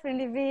should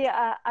definitely be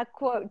a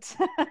quote.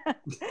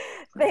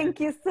 Thank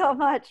you so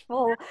much,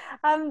 Paul.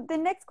 The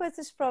next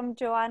question is from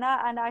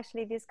Joanna, and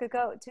actually this could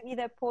go to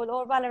either Paul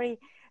or Valerie.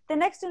 The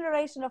next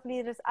generation of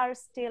leaders are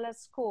still at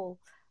school.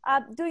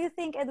 Do you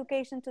think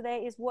education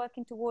today is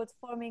working towards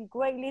forming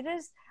great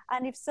leaders?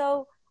 And if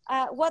so,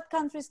 what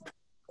countries,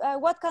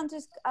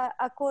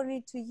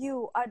 according to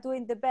you, are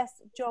doing the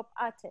best job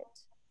at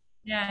it?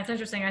 Yeah, it's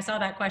interesting. I saw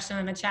that question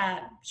in the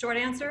chat. Short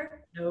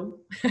answer, no.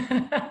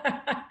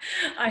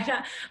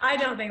 I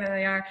don't think that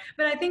they are.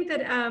 But I think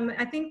that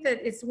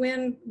it's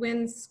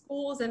when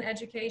schools and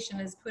education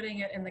is putting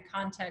it in the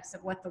context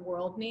of what the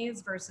world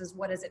needs versus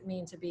what does it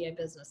mean to be a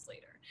business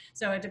leader.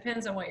 So it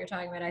depends on what you're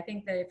talking about. I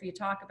think that if you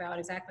talk about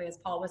exactly as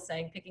Paul was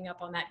saying, picking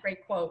up on that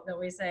great quote that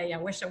we say,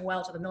 wish them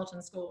well to the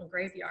Milton School and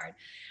Graveyard.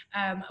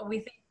 We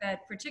think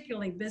that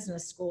particularly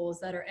business schools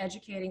that are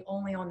educating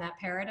only on that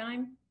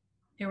paradigm,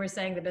 who were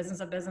saying the business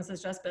of business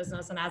is just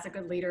business, and as a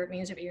good leader, it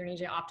means that you need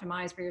to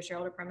optimize for your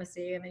shareholder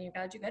primacy, and then you've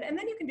got to do good, and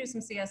then you can do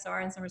some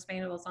CSR and some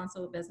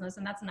responsible business,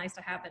 and that's nice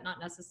to have, but not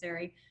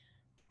necessary.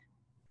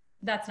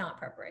 That's not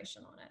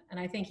preparation on it. And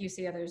I think you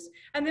see others.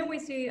 And then we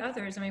see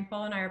others. I mean,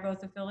 Paul and I are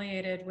both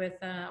affiliated with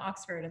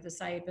Oxford at the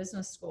Saïd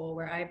Business School,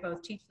 where I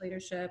both teach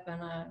leadership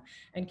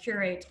and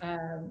curate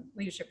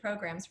leadership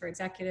programs for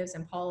executives.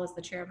 And Paul is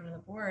the chairman of the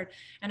board.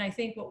 And I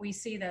think what we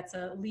see that's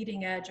a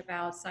leading edge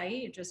about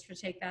Saïd, just to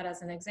take that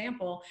as an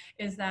example,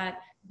 is that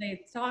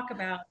they talk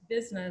about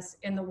business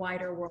in the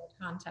wider world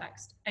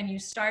context. And you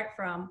start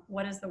from,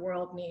 what does the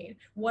world need?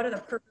 What are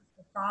the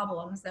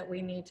problems that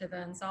we need to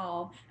then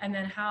solve, and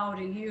then how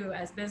do you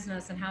as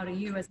business and how do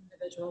you as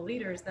individual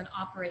leaders then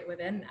operate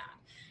within that?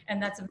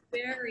 And that's a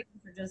very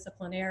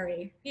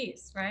interdisciplinary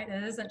piece, right?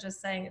 It isn't just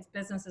saying it's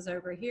businesses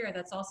over here,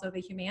 that's also the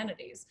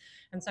humanities.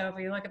 And so if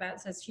we look at that, it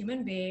says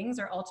human beings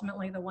are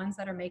ultimately the ones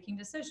that are making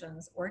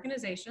decisions.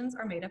 Organizations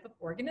are made up of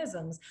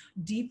organisms,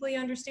 deeply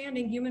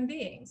understanding human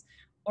beings.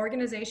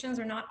 Organizations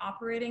are not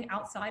operating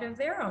outside of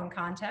their own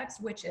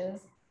context, which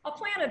is a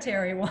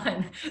planetary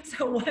one.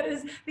 So what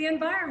is the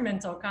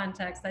environmental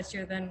context that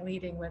you're then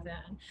leading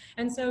within?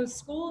 And so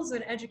schools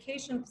and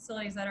education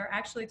facilities that are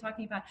actually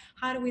talking about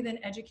how do we then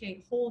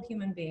educate whole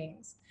human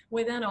beings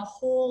within a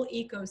whole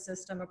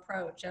ecosystem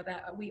approach of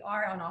that we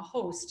are on a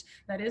host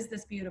that is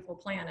this beautiful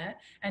planet.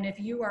 And if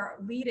you are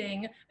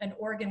leading an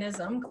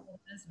organism called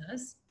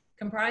business,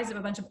 comprised of a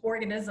bunch of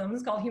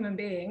organisms called human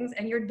beings,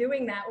 and you're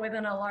doing that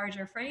within a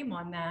larger frame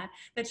on that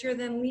you're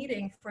then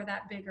leading for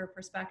that bigger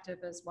perspective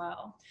as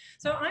well.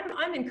 So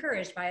I'm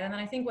encouraged by it. And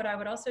I think what I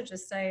would also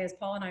just say is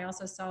Paul and I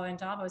also saw in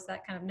Davos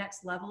that kind of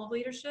next level of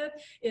leadership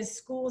is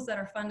schools that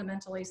are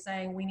fundamentally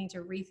saying we need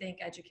to rethink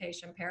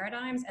education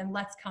paradigms and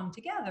let's come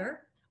together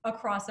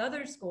across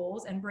other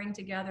schools and bring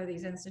together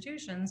these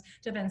institutions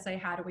to then say,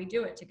 how do we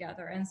do it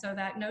together? And so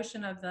that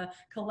notion of the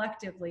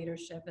collective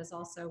leadership is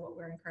also what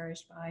we're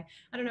encouraged by.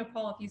 I don't know,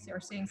 Paul, if you are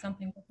seeing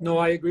something. No,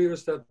 I agree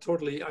with that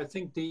totally. I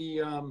think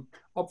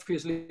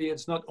obviously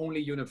it's not only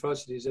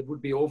universities. It would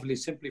be overly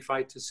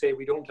simplified to say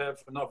we don't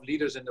have enough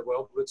leaders in the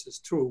world, which is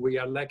true. We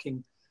are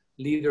lacking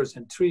leaders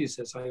and trees,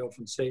 as I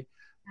often say.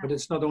 But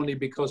it's not only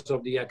because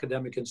of the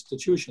academic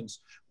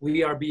institutions.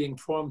 We are being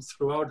formed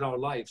throughout our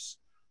lives.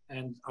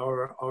 And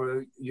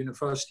our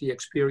university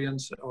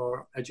experience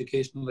or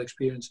educational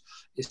experience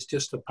is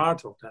just a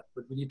part of that.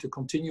 But we need to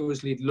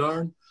continuously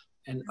learn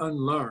and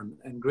unlearn.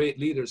 And great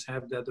leaders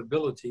have that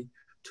ability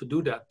to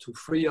do that, to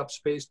free up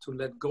space, to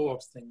let go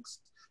of things.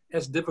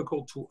 As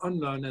difficult to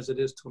unlearn as it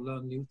is to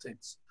learn new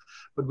things.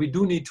 But we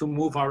do need to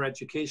move our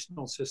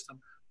educational system,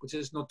 which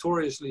is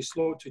notoriously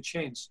slow to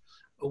change,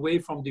 away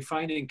from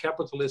defining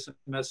capitalism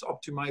as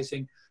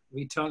optimizing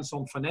returns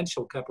on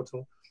financial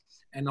capital,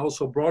 and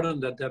also broaden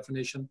that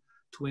definition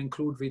to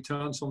include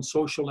returns on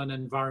social and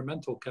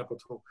environmental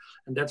capital.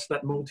 And that's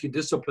that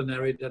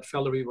multidisciplinary that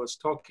Valerie was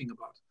talking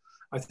about.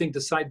 I think the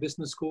Saïd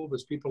Business School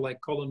with people like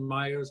Colin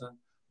Myers and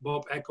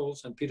Bob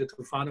Eccles and Peter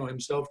Tufano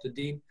himself, the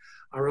dean,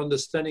 are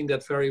understanding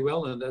that very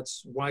well. And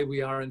that's why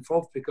we are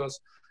involved, because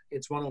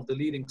it's one of the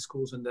leading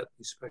schools in that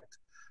respect.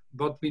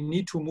 But we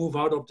need to move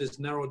out of this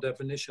narrow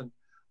definition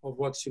of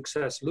what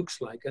success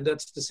looks like. And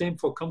that's the same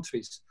for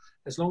countries.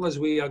 As long as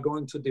we are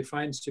going to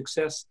define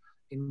success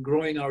in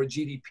growing our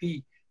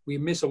GDP, we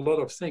miss a lot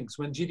of things.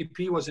 When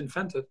GDP was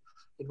invented,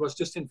 it was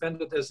just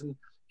invented as an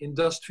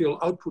industrial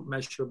output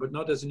measure, but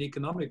not as an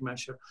economic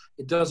measure.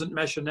 It doesn't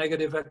measure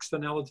negative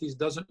externalities,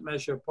 doesn't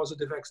measure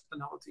positive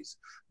externalities,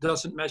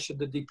 doesn't measure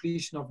the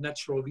depletion of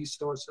natural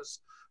resources,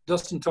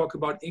 doesn't talk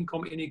about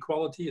income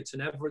inequality, it's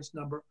an average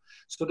number.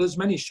 So there's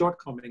many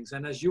shortcomings.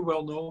 And as you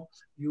well know,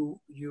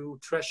 you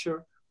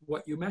treasure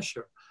what you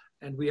measure.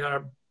 And we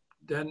are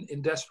then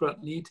in desperate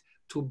need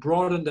to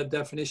broaden the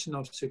definition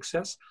of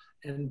success,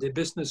 and the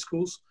business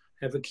schools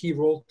have a key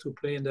role to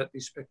play in that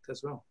respect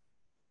as well.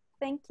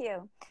 Thank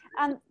you.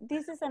 And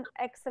this is an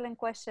excellent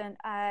question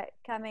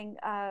coming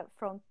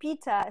from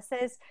Peter. It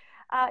says,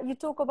 you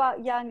talk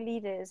about young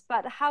leaders,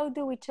 but how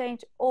do we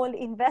change all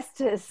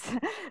investors?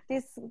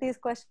 this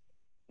question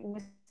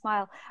makes me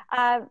smile.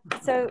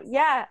 So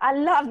yeah, I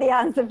love the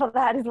answer for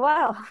that as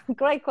well.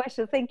 Great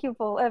question. Thank you,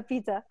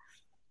 Peter.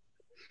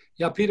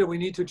 Yeah, Peter, we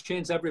need to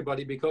change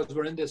everybody because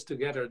we're in this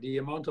together. The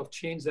amount of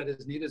change that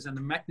is needed and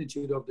the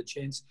magnitude of the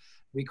change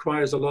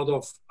requires a lot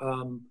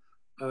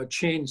of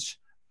change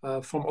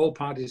from all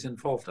parties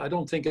involved. I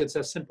don't think it's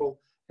as simple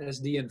as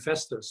the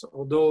investors,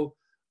 although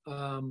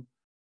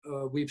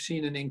we've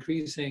seen an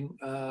increasing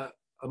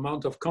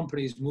amount of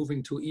companies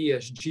moving to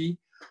ESG,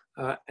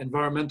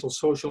 environmental,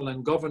 social,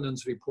 and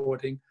governance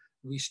reporting.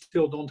 We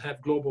still don't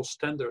have global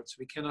standards.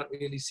 We cannot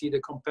really see the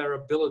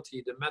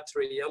comparability, the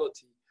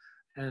materiality,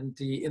 and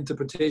the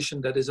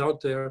interpretation that is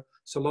out there.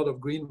 It's a lot of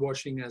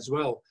greenwashing as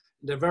well.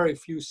 There are very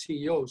few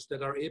CEOs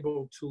that are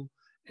able to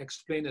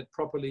explain it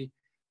properly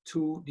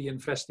to the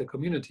investor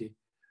community.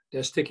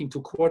 They're sticking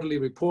to quarterly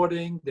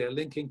reporting, they're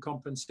linking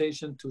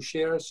compensation to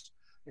shares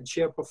and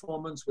share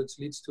performance, which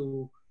leads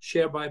to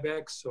share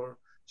buybacks or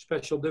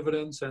special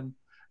dividends and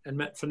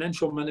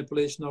financial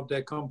manipulation of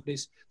their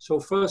companies. So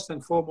first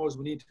and foremost,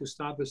 we need to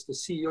start with the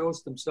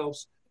CEOs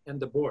themselves and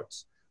the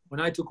boards. When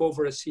I took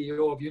over as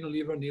CEO of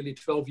Unilever nearly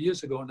 12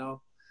 years ago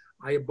now,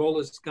 I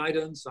abolished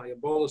guidance, I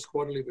abolished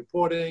quarterly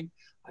reporting,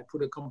 I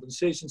put a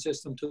compensation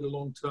system to the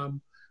long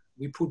term.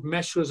 We put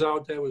measures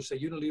out there with a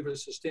Unilever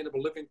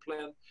Sustainable Living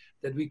Plan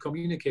that we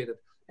communicated.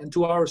 And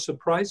to our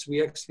surprise,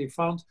 we actually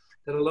found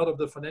that a lot of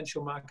the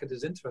financial market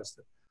is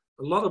interested.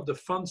 A lot of the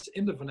funds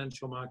in the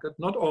financial market,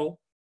 not all,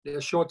 they're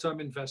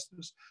short-term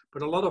investors,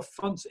 but a lot of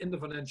funds in the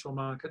financial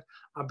market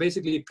are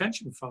basically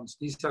pension funds.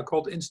 These are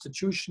called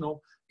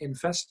institutional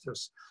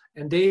investors.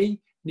 And they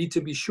need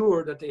to be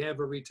sure that they have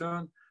a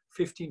return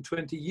 15,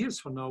 20 years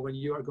from now when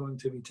you are going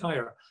to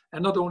retire.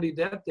 And not only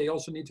that, they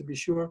also need to be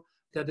sure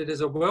that it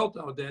is a world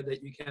out there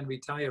that you can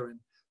retire in.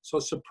 So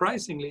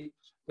surprisingly,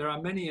 there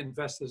are many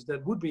investors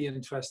that would be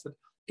interested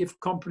if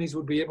companies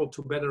would be able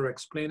to better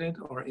explain it,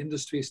 or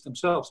industries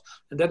themselves.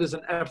 And that is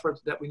an effort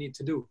that we need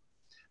to do.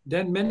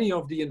 Then many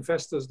of the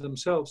investors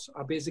themselves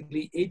are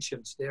basically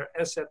agents. They're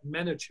asset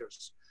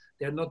managers.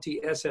 They're not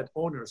the asset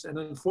owners. And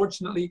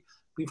unfortunately,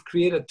 we've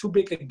created too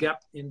big a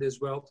gap in this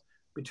world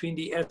between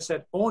the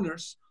asset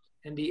owners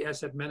and the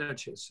asset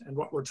managers. And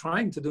what we're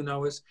trying to do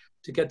now is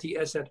to get the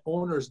asset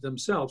owners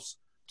themselves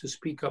to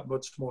speak up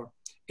much more.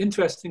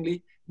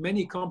 Interestingly,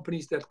 many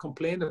companies that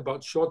complain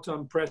about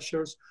short-term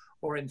pressures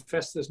or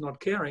investors not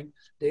caring,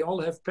 they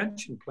all have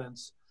pension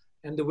plans.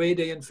 And the way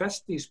they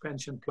invest these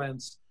pension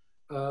plans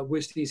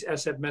with these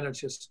asset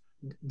managers,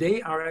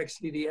 they are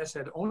actually the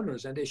asset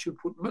owners, and they should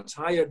put much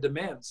higher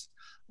demands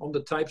on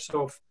the types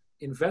of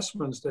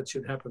investments that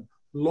should happen.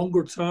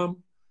 Longer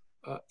term,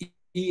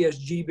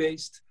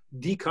 ESG-based,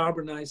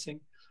 decarbonizing,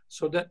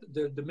 so that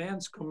the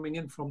demands coming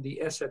in from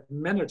the asset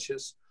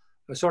managers,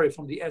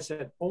 from the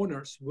asset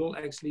owners will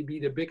actually be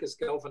the biggest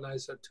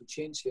galvanizer to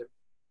change here.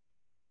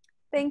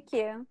 Thank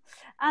you.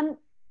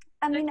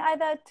 I mean,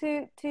 either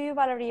to you,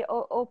 Valerie,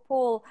 or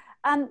Paul,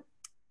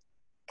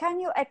 can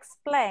you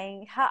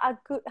explain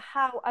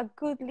how a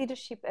good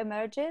leadership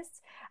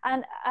emerges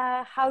and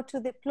how to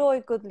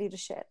deploy good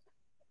leadership?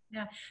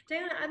 Yeah,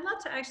 Diana, I'd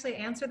love to actually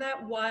answer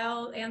that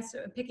while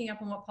picking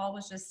up on what Paul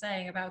was just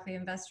saying about the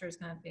investors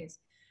kind of piece.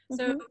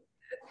 So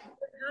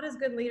how does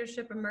good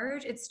leadership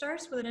emerge? It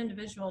starts with an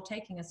individual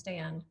taking a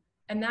stand,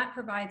 and that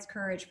provides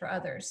courage for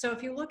others. So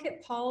if you look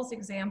at Paul's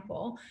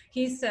example,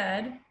 he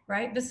said,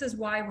 right, this is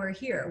why we're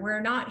here.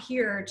 We're not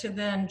here to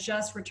then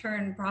just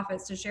return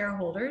profits to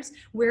shareholders.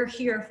 We're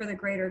here for the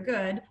greater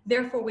good.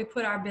 Therefore, we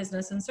put our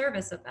business in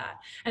service of that.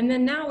 And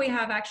then now we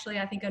have actually,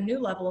 I think, a new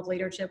level of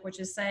leadership, which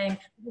is saying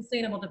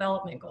sustainable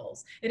development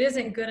goals. It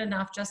isn't good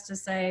enough just to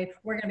say,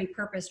 we're going to be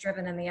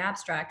purpose-driven in the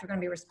abstract. We're going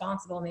to be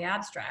responsible in the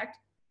abstract.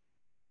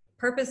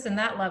 Purpose in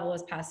that level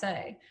is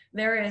passé.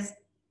 There is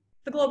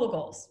the global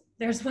goals.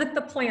 There's what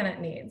the planet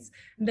needs.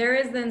 There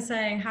is then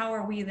saying, how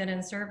are we then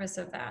in service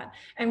of that?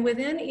 And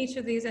within each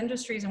of these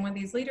industries and with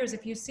these leaders,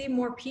 if you see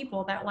more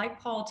people that, like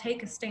Paul,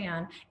 take a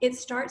stand, it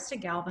starts to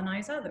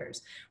galvanize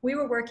others. We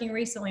were working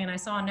recently, and I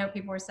saw a note,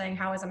 people were saying,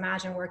 how is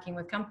Imagine working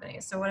with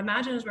companies? So what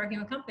Imagine is working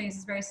with companies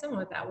is very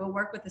similar to that. We'll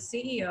work with the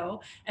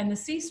CEO and the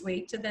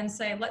C-suite to then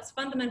say, let's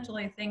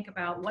fundamentally think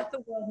about what the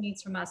world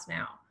needs from us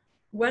now.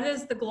 What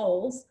is the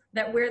goals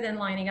that we're then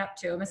lining up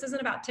to? And this isn't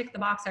about tick the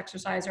box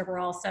exercise over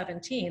all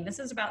 17. This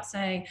is about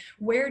saying,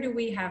 where do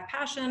we have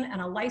passion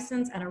and a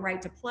license and a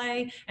right to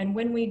play? And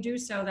when we do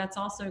so, that's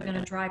also going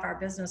to drive our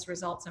business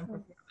results and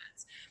performance.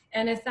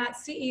 And if that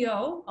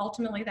CEO,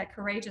 ultimately that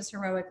courageous,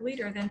 heroic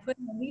leader, then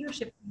putting a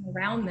leadership team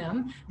around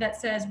them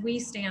that says, we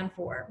stand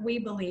for, we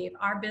believe,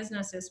 our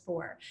business is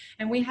for.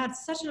 And we had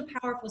such a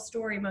powerful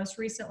story most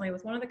recently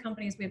with one of the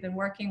companies we've been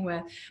working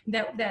with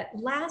that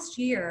last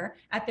year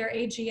at their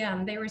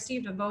AGM, they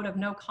received a vote of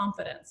no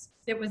confidence.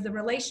 It was the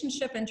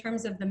relationship in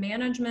terms of the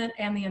management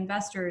and the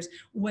investors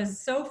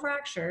was so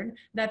fractured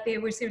that they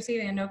were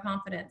receiving a no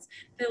confidence.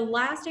 The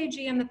last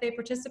AGM that they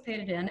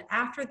participated in,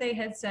 after they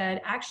had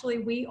said, actually,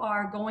 we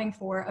are going going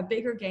for a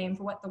bigger game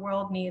for what the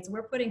world needs.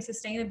 We're putting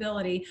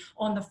sustainability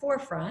on the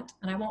forefront,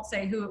 and I won't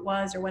say who it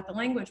was or what the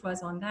language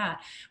was on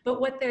that, but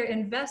what their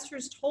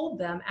investors told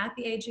them at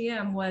the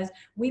AGM was,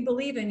 we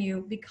believe in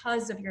you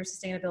because of your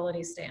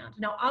sustainability stand.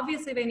 Now,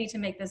 obviously they need to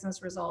make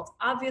business results.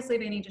 Obviously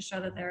they need to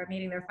show that they're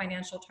meeting their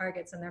financial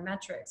targets and their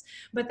metrics,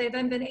 but they've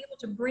then been able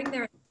to bring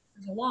their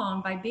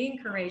along by being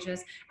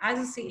courageous as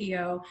a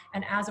CEO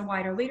and as a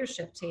wider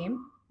leadership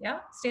team,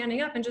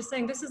 standing up and just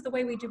saying, this is the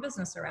way we do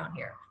business around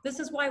here. This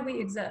is why we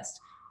exist.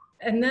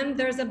 And then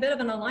there's a bit of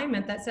an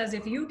alignment that says,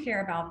 if you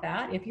care about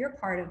that, if you're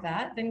part of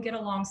that, then get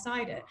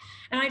alongside it.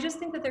 And I just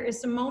think that there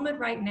is some moment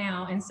right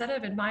now, instead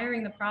of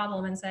admiring the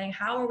problem and saying,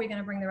 how are we going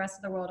to bring the rest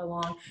of the world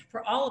along,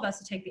 for all of us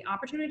to take the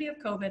opportunity of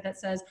COVID that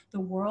says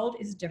the world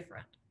is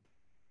different.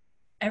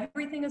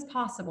 Everything is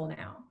possible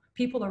now.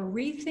 People are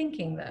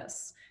rethinking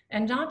this,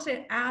 and not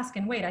to ask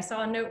and wait. I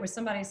saw a note where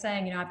somebody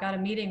saying, you know, I've got a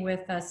meeting with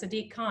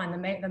Sadiq Khan,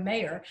 the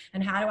mayor,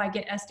 and how do I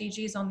get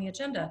SDGs on the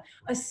agenda?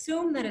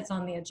 Assume that it's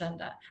on the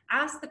agenda.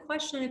 Ask the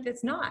question if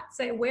it's not.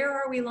 Say, where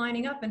are we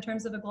lining up in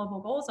terms of the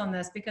global goals on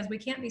this? Because we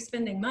can't be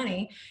spending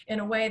money in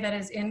a way that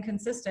is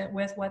inconsistent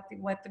with what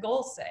the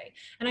goals say.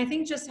 And I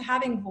think just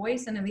having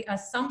voice and the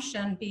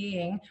assumption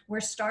being we're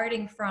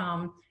starting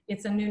from,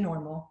 it's a new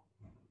normal.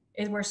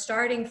 We're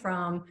starting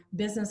from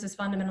business is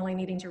fundamentally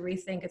needing to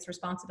rethink its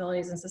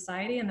responsibilities in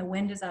society, and the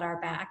wind is at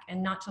our back,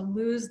 and not to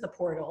lose the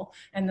portal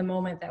and the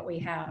moment that we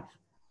have.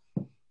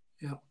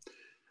 Yeah,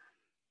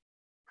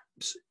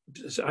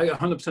 I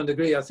 100%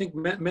 agree. I think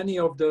many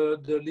of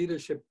the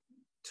leadership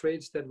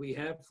traits that we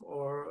have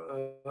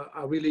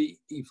are really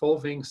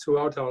evolving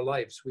throughout our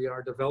lives. We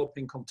are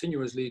developing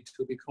continuously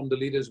to become the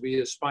leaders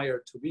we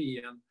aspire to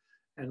be,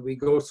 and we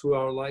go through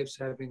our lives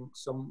having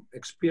some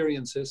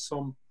experiences,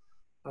 some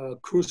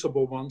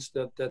crucible ones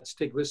that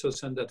stick with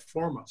us and that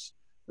form us,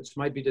 which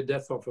might be the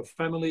death of a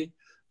family,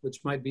 which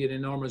might be an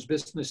enormous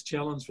business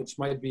challenge, which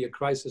might be a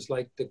crisis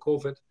like the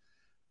COVID,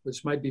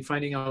 which might be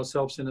finding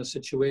ourselves in a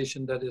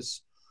situation that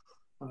is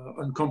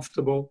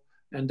uncomfortable.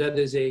 And that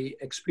is a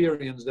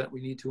experience that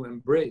we need to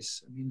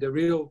embrace. I mean, the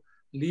real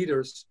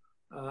leaders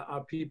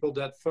are people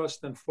that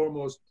first and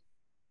foremost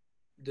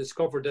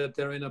discover that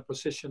they're in a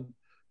position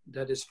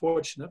that is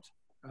fortunate.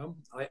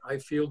 I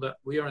feel that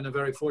we are in a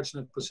very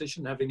fortunate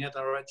position, having had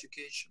our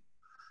education,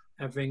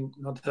 having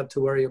not had to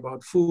worry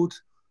about food,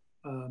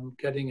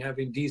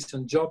 having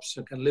decent jobs,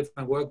 and can live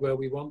and work where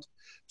we want.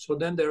 So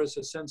then there is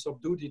a sense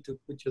of duty to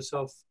put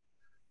yourself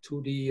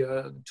to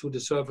the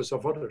service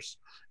of others.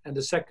 And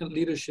the second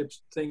leadership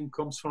thing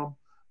comes from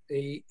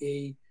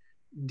a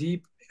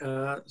deep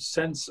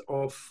sense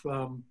of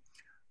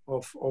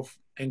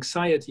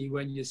anxiety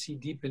when you see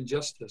deep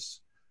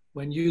injustice,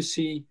 when you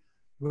see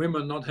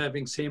women not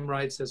having same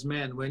rights as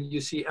men, when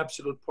you see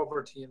absolute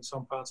poverty in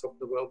some parts of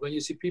the world, when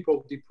you see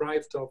people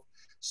deprived of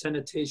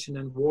sanitation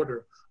and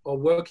water, or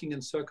working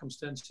in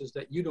circumstances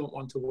that you don't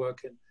want to work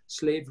in,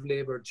 slave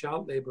labor,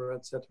 child labor,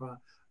 etc.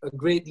 A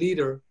great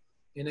leader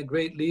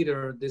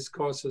this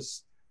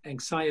causes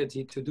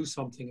anxiety to do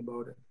something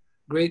about it.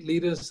 Great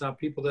leaders are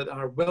people that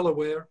are well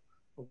aware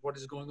of what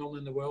is going on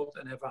in the world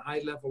and have a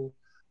high level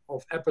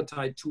of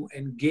appetite to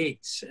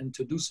engage and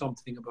to do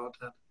something about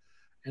that.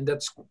 And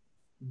that's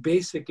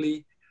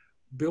basically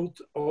built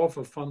off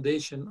a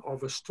foundation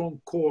of a strong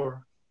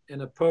core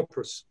and a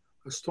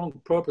strong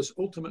purpose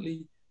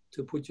ultimately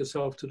to put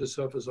yourself to the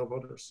service of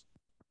others.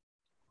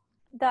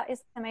 That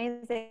is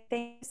amazing.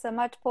 Thank you so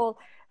much, Paul.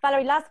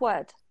 Valerie, last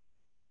word.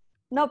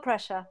 No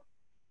pressure.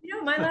 You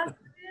know, my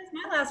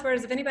last word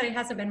is, if anybody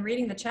hasn't been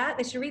reading the chat,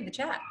 they should read the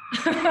chat.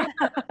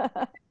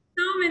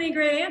 So many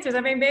great answers.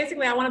 I mean,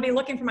 basically, I want to be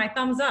looking for my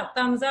thumbs up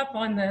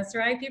on this,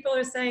 right? People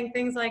are saying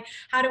things like,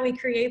 how do we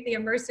create the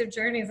immersive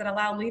journeys that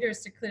allow leaders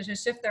to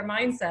shift their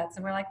mindsets?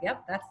 And we're like,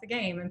 yep, that's the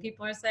game. And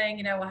people are saying,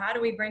 you know, well, how do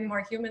we bring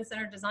more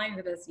human-centered design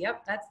to this?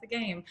 Yep, that's the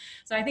game.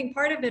 So I think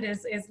part of it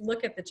is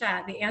look at the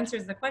chat, the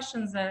answers, the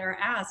questions that are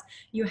asked,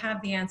 you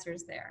have the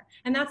answers there.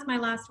 And that's my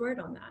last word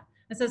on that.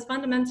 It says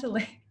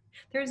fundamentally,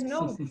 there's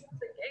no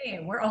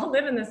game. We're all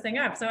living this thing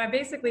up. So I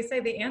basically say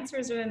the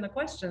answers are in the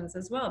questions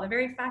as well. The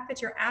very fact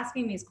that you're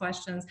asking these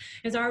questions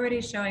is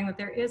already showing that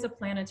there is a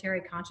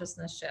planetary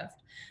consciousness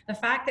shift. The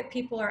fact that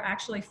people are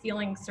actually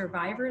feeling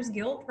survivor's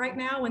guilt right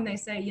now when they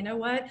say, you know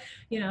what,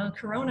 you know,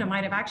 Corona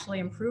might have actually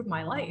improved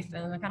my life.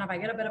 And kind of, I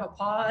get a bit of a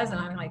pause and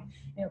I'm like,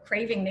 you know,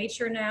 craving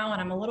nature now.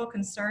 And I'm a little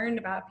concerned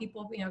about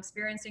people, you know,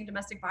 experiencing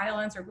domestic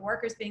violence or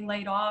workers being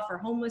laid off or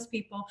homeless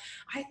people.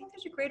 I think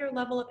there's a greater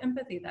level of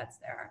empathy that's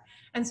there.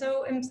 And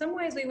so in some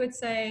ways we would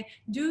say,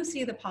 do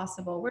see the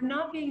possible. We're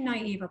not being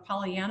naive or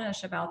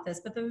Pollyannish about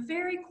this, but the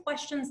very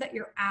questions that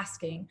you're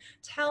asking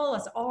tell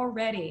us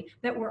already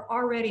that we're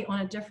already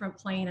on a different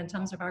plane in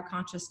terms of our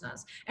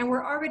consciousness. And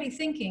we're already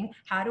thinking,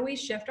 how do we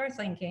shift our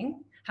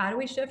thinking? How do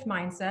we shift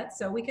mindset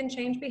so we can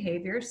change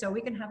behavior, so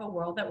we can have a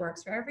world that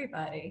works for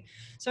everybody?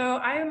 So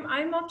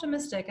I'm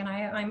optimistic, and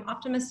I'm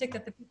optimistic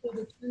that the people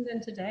who tuned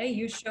in today,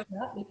 you showed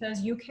up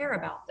because you care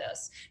about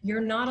this.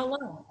 You're not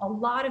alone. A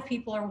lot of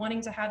people are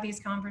wanting to have these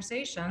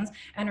conversations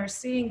and are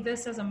seeing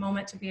this as a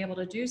moment to be able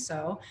to do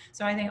so.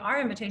 So I think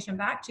our invitation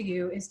back to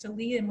you is to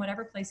lead in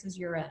whatever places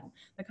you're in.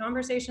 The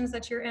conversations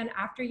that you're in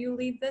after you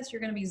leave this,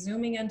 you're going to be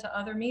zooming into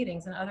other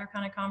meetings and other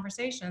kind of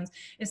conversations,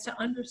 is to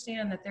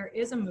understand that there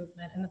is a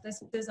movement and that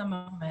this is a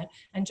moment.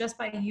 And just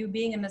by you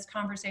being in this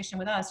conversation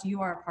with us,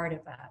 you are a part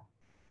of that.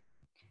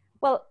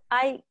 Well,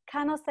 I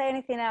cannot say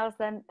anything else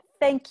than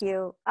thank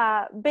you.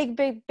 Big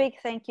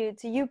thank you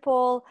to you,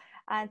 Paul,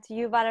 and to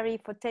you,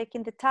 Valerie, for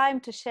taking the time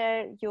to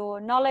share your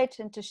knowledge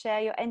and to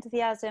share your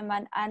enthusiasm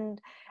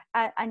and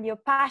your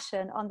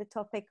passion on the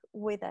topic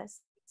with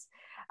us.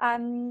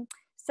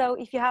 So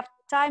if you have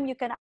time, you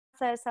can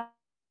answer some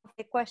of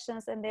the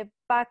questions in the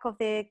back of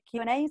the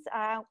Q&As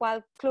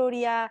while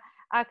Claudia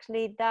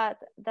actually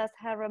does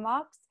her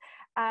remarks.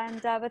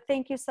 And but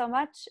thank you so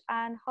much,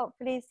 and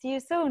hopefully see you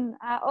soon.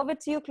 Over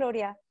to you,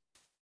 Claudia.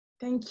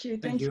 Thank you.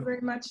 Thank you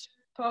very much,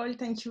 Paul.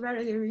 Thank you,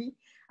 Valerie.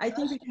 I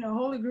think we can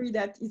all agree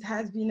that it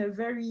has been a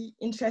very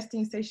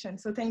interesting session,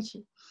 so thank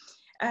you.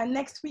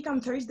 Next week on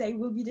Thursday,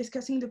 we'll be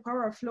discussing the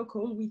power of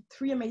local with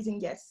 3 amazing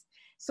guests.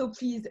 So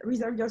please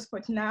reserve your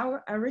spot now,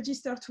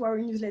 register to our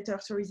newsletter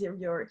to reserve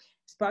your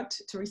spot,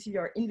 to receive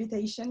your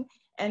invitation,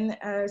 and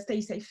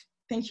stay safe.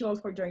 Thank you all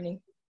for joining.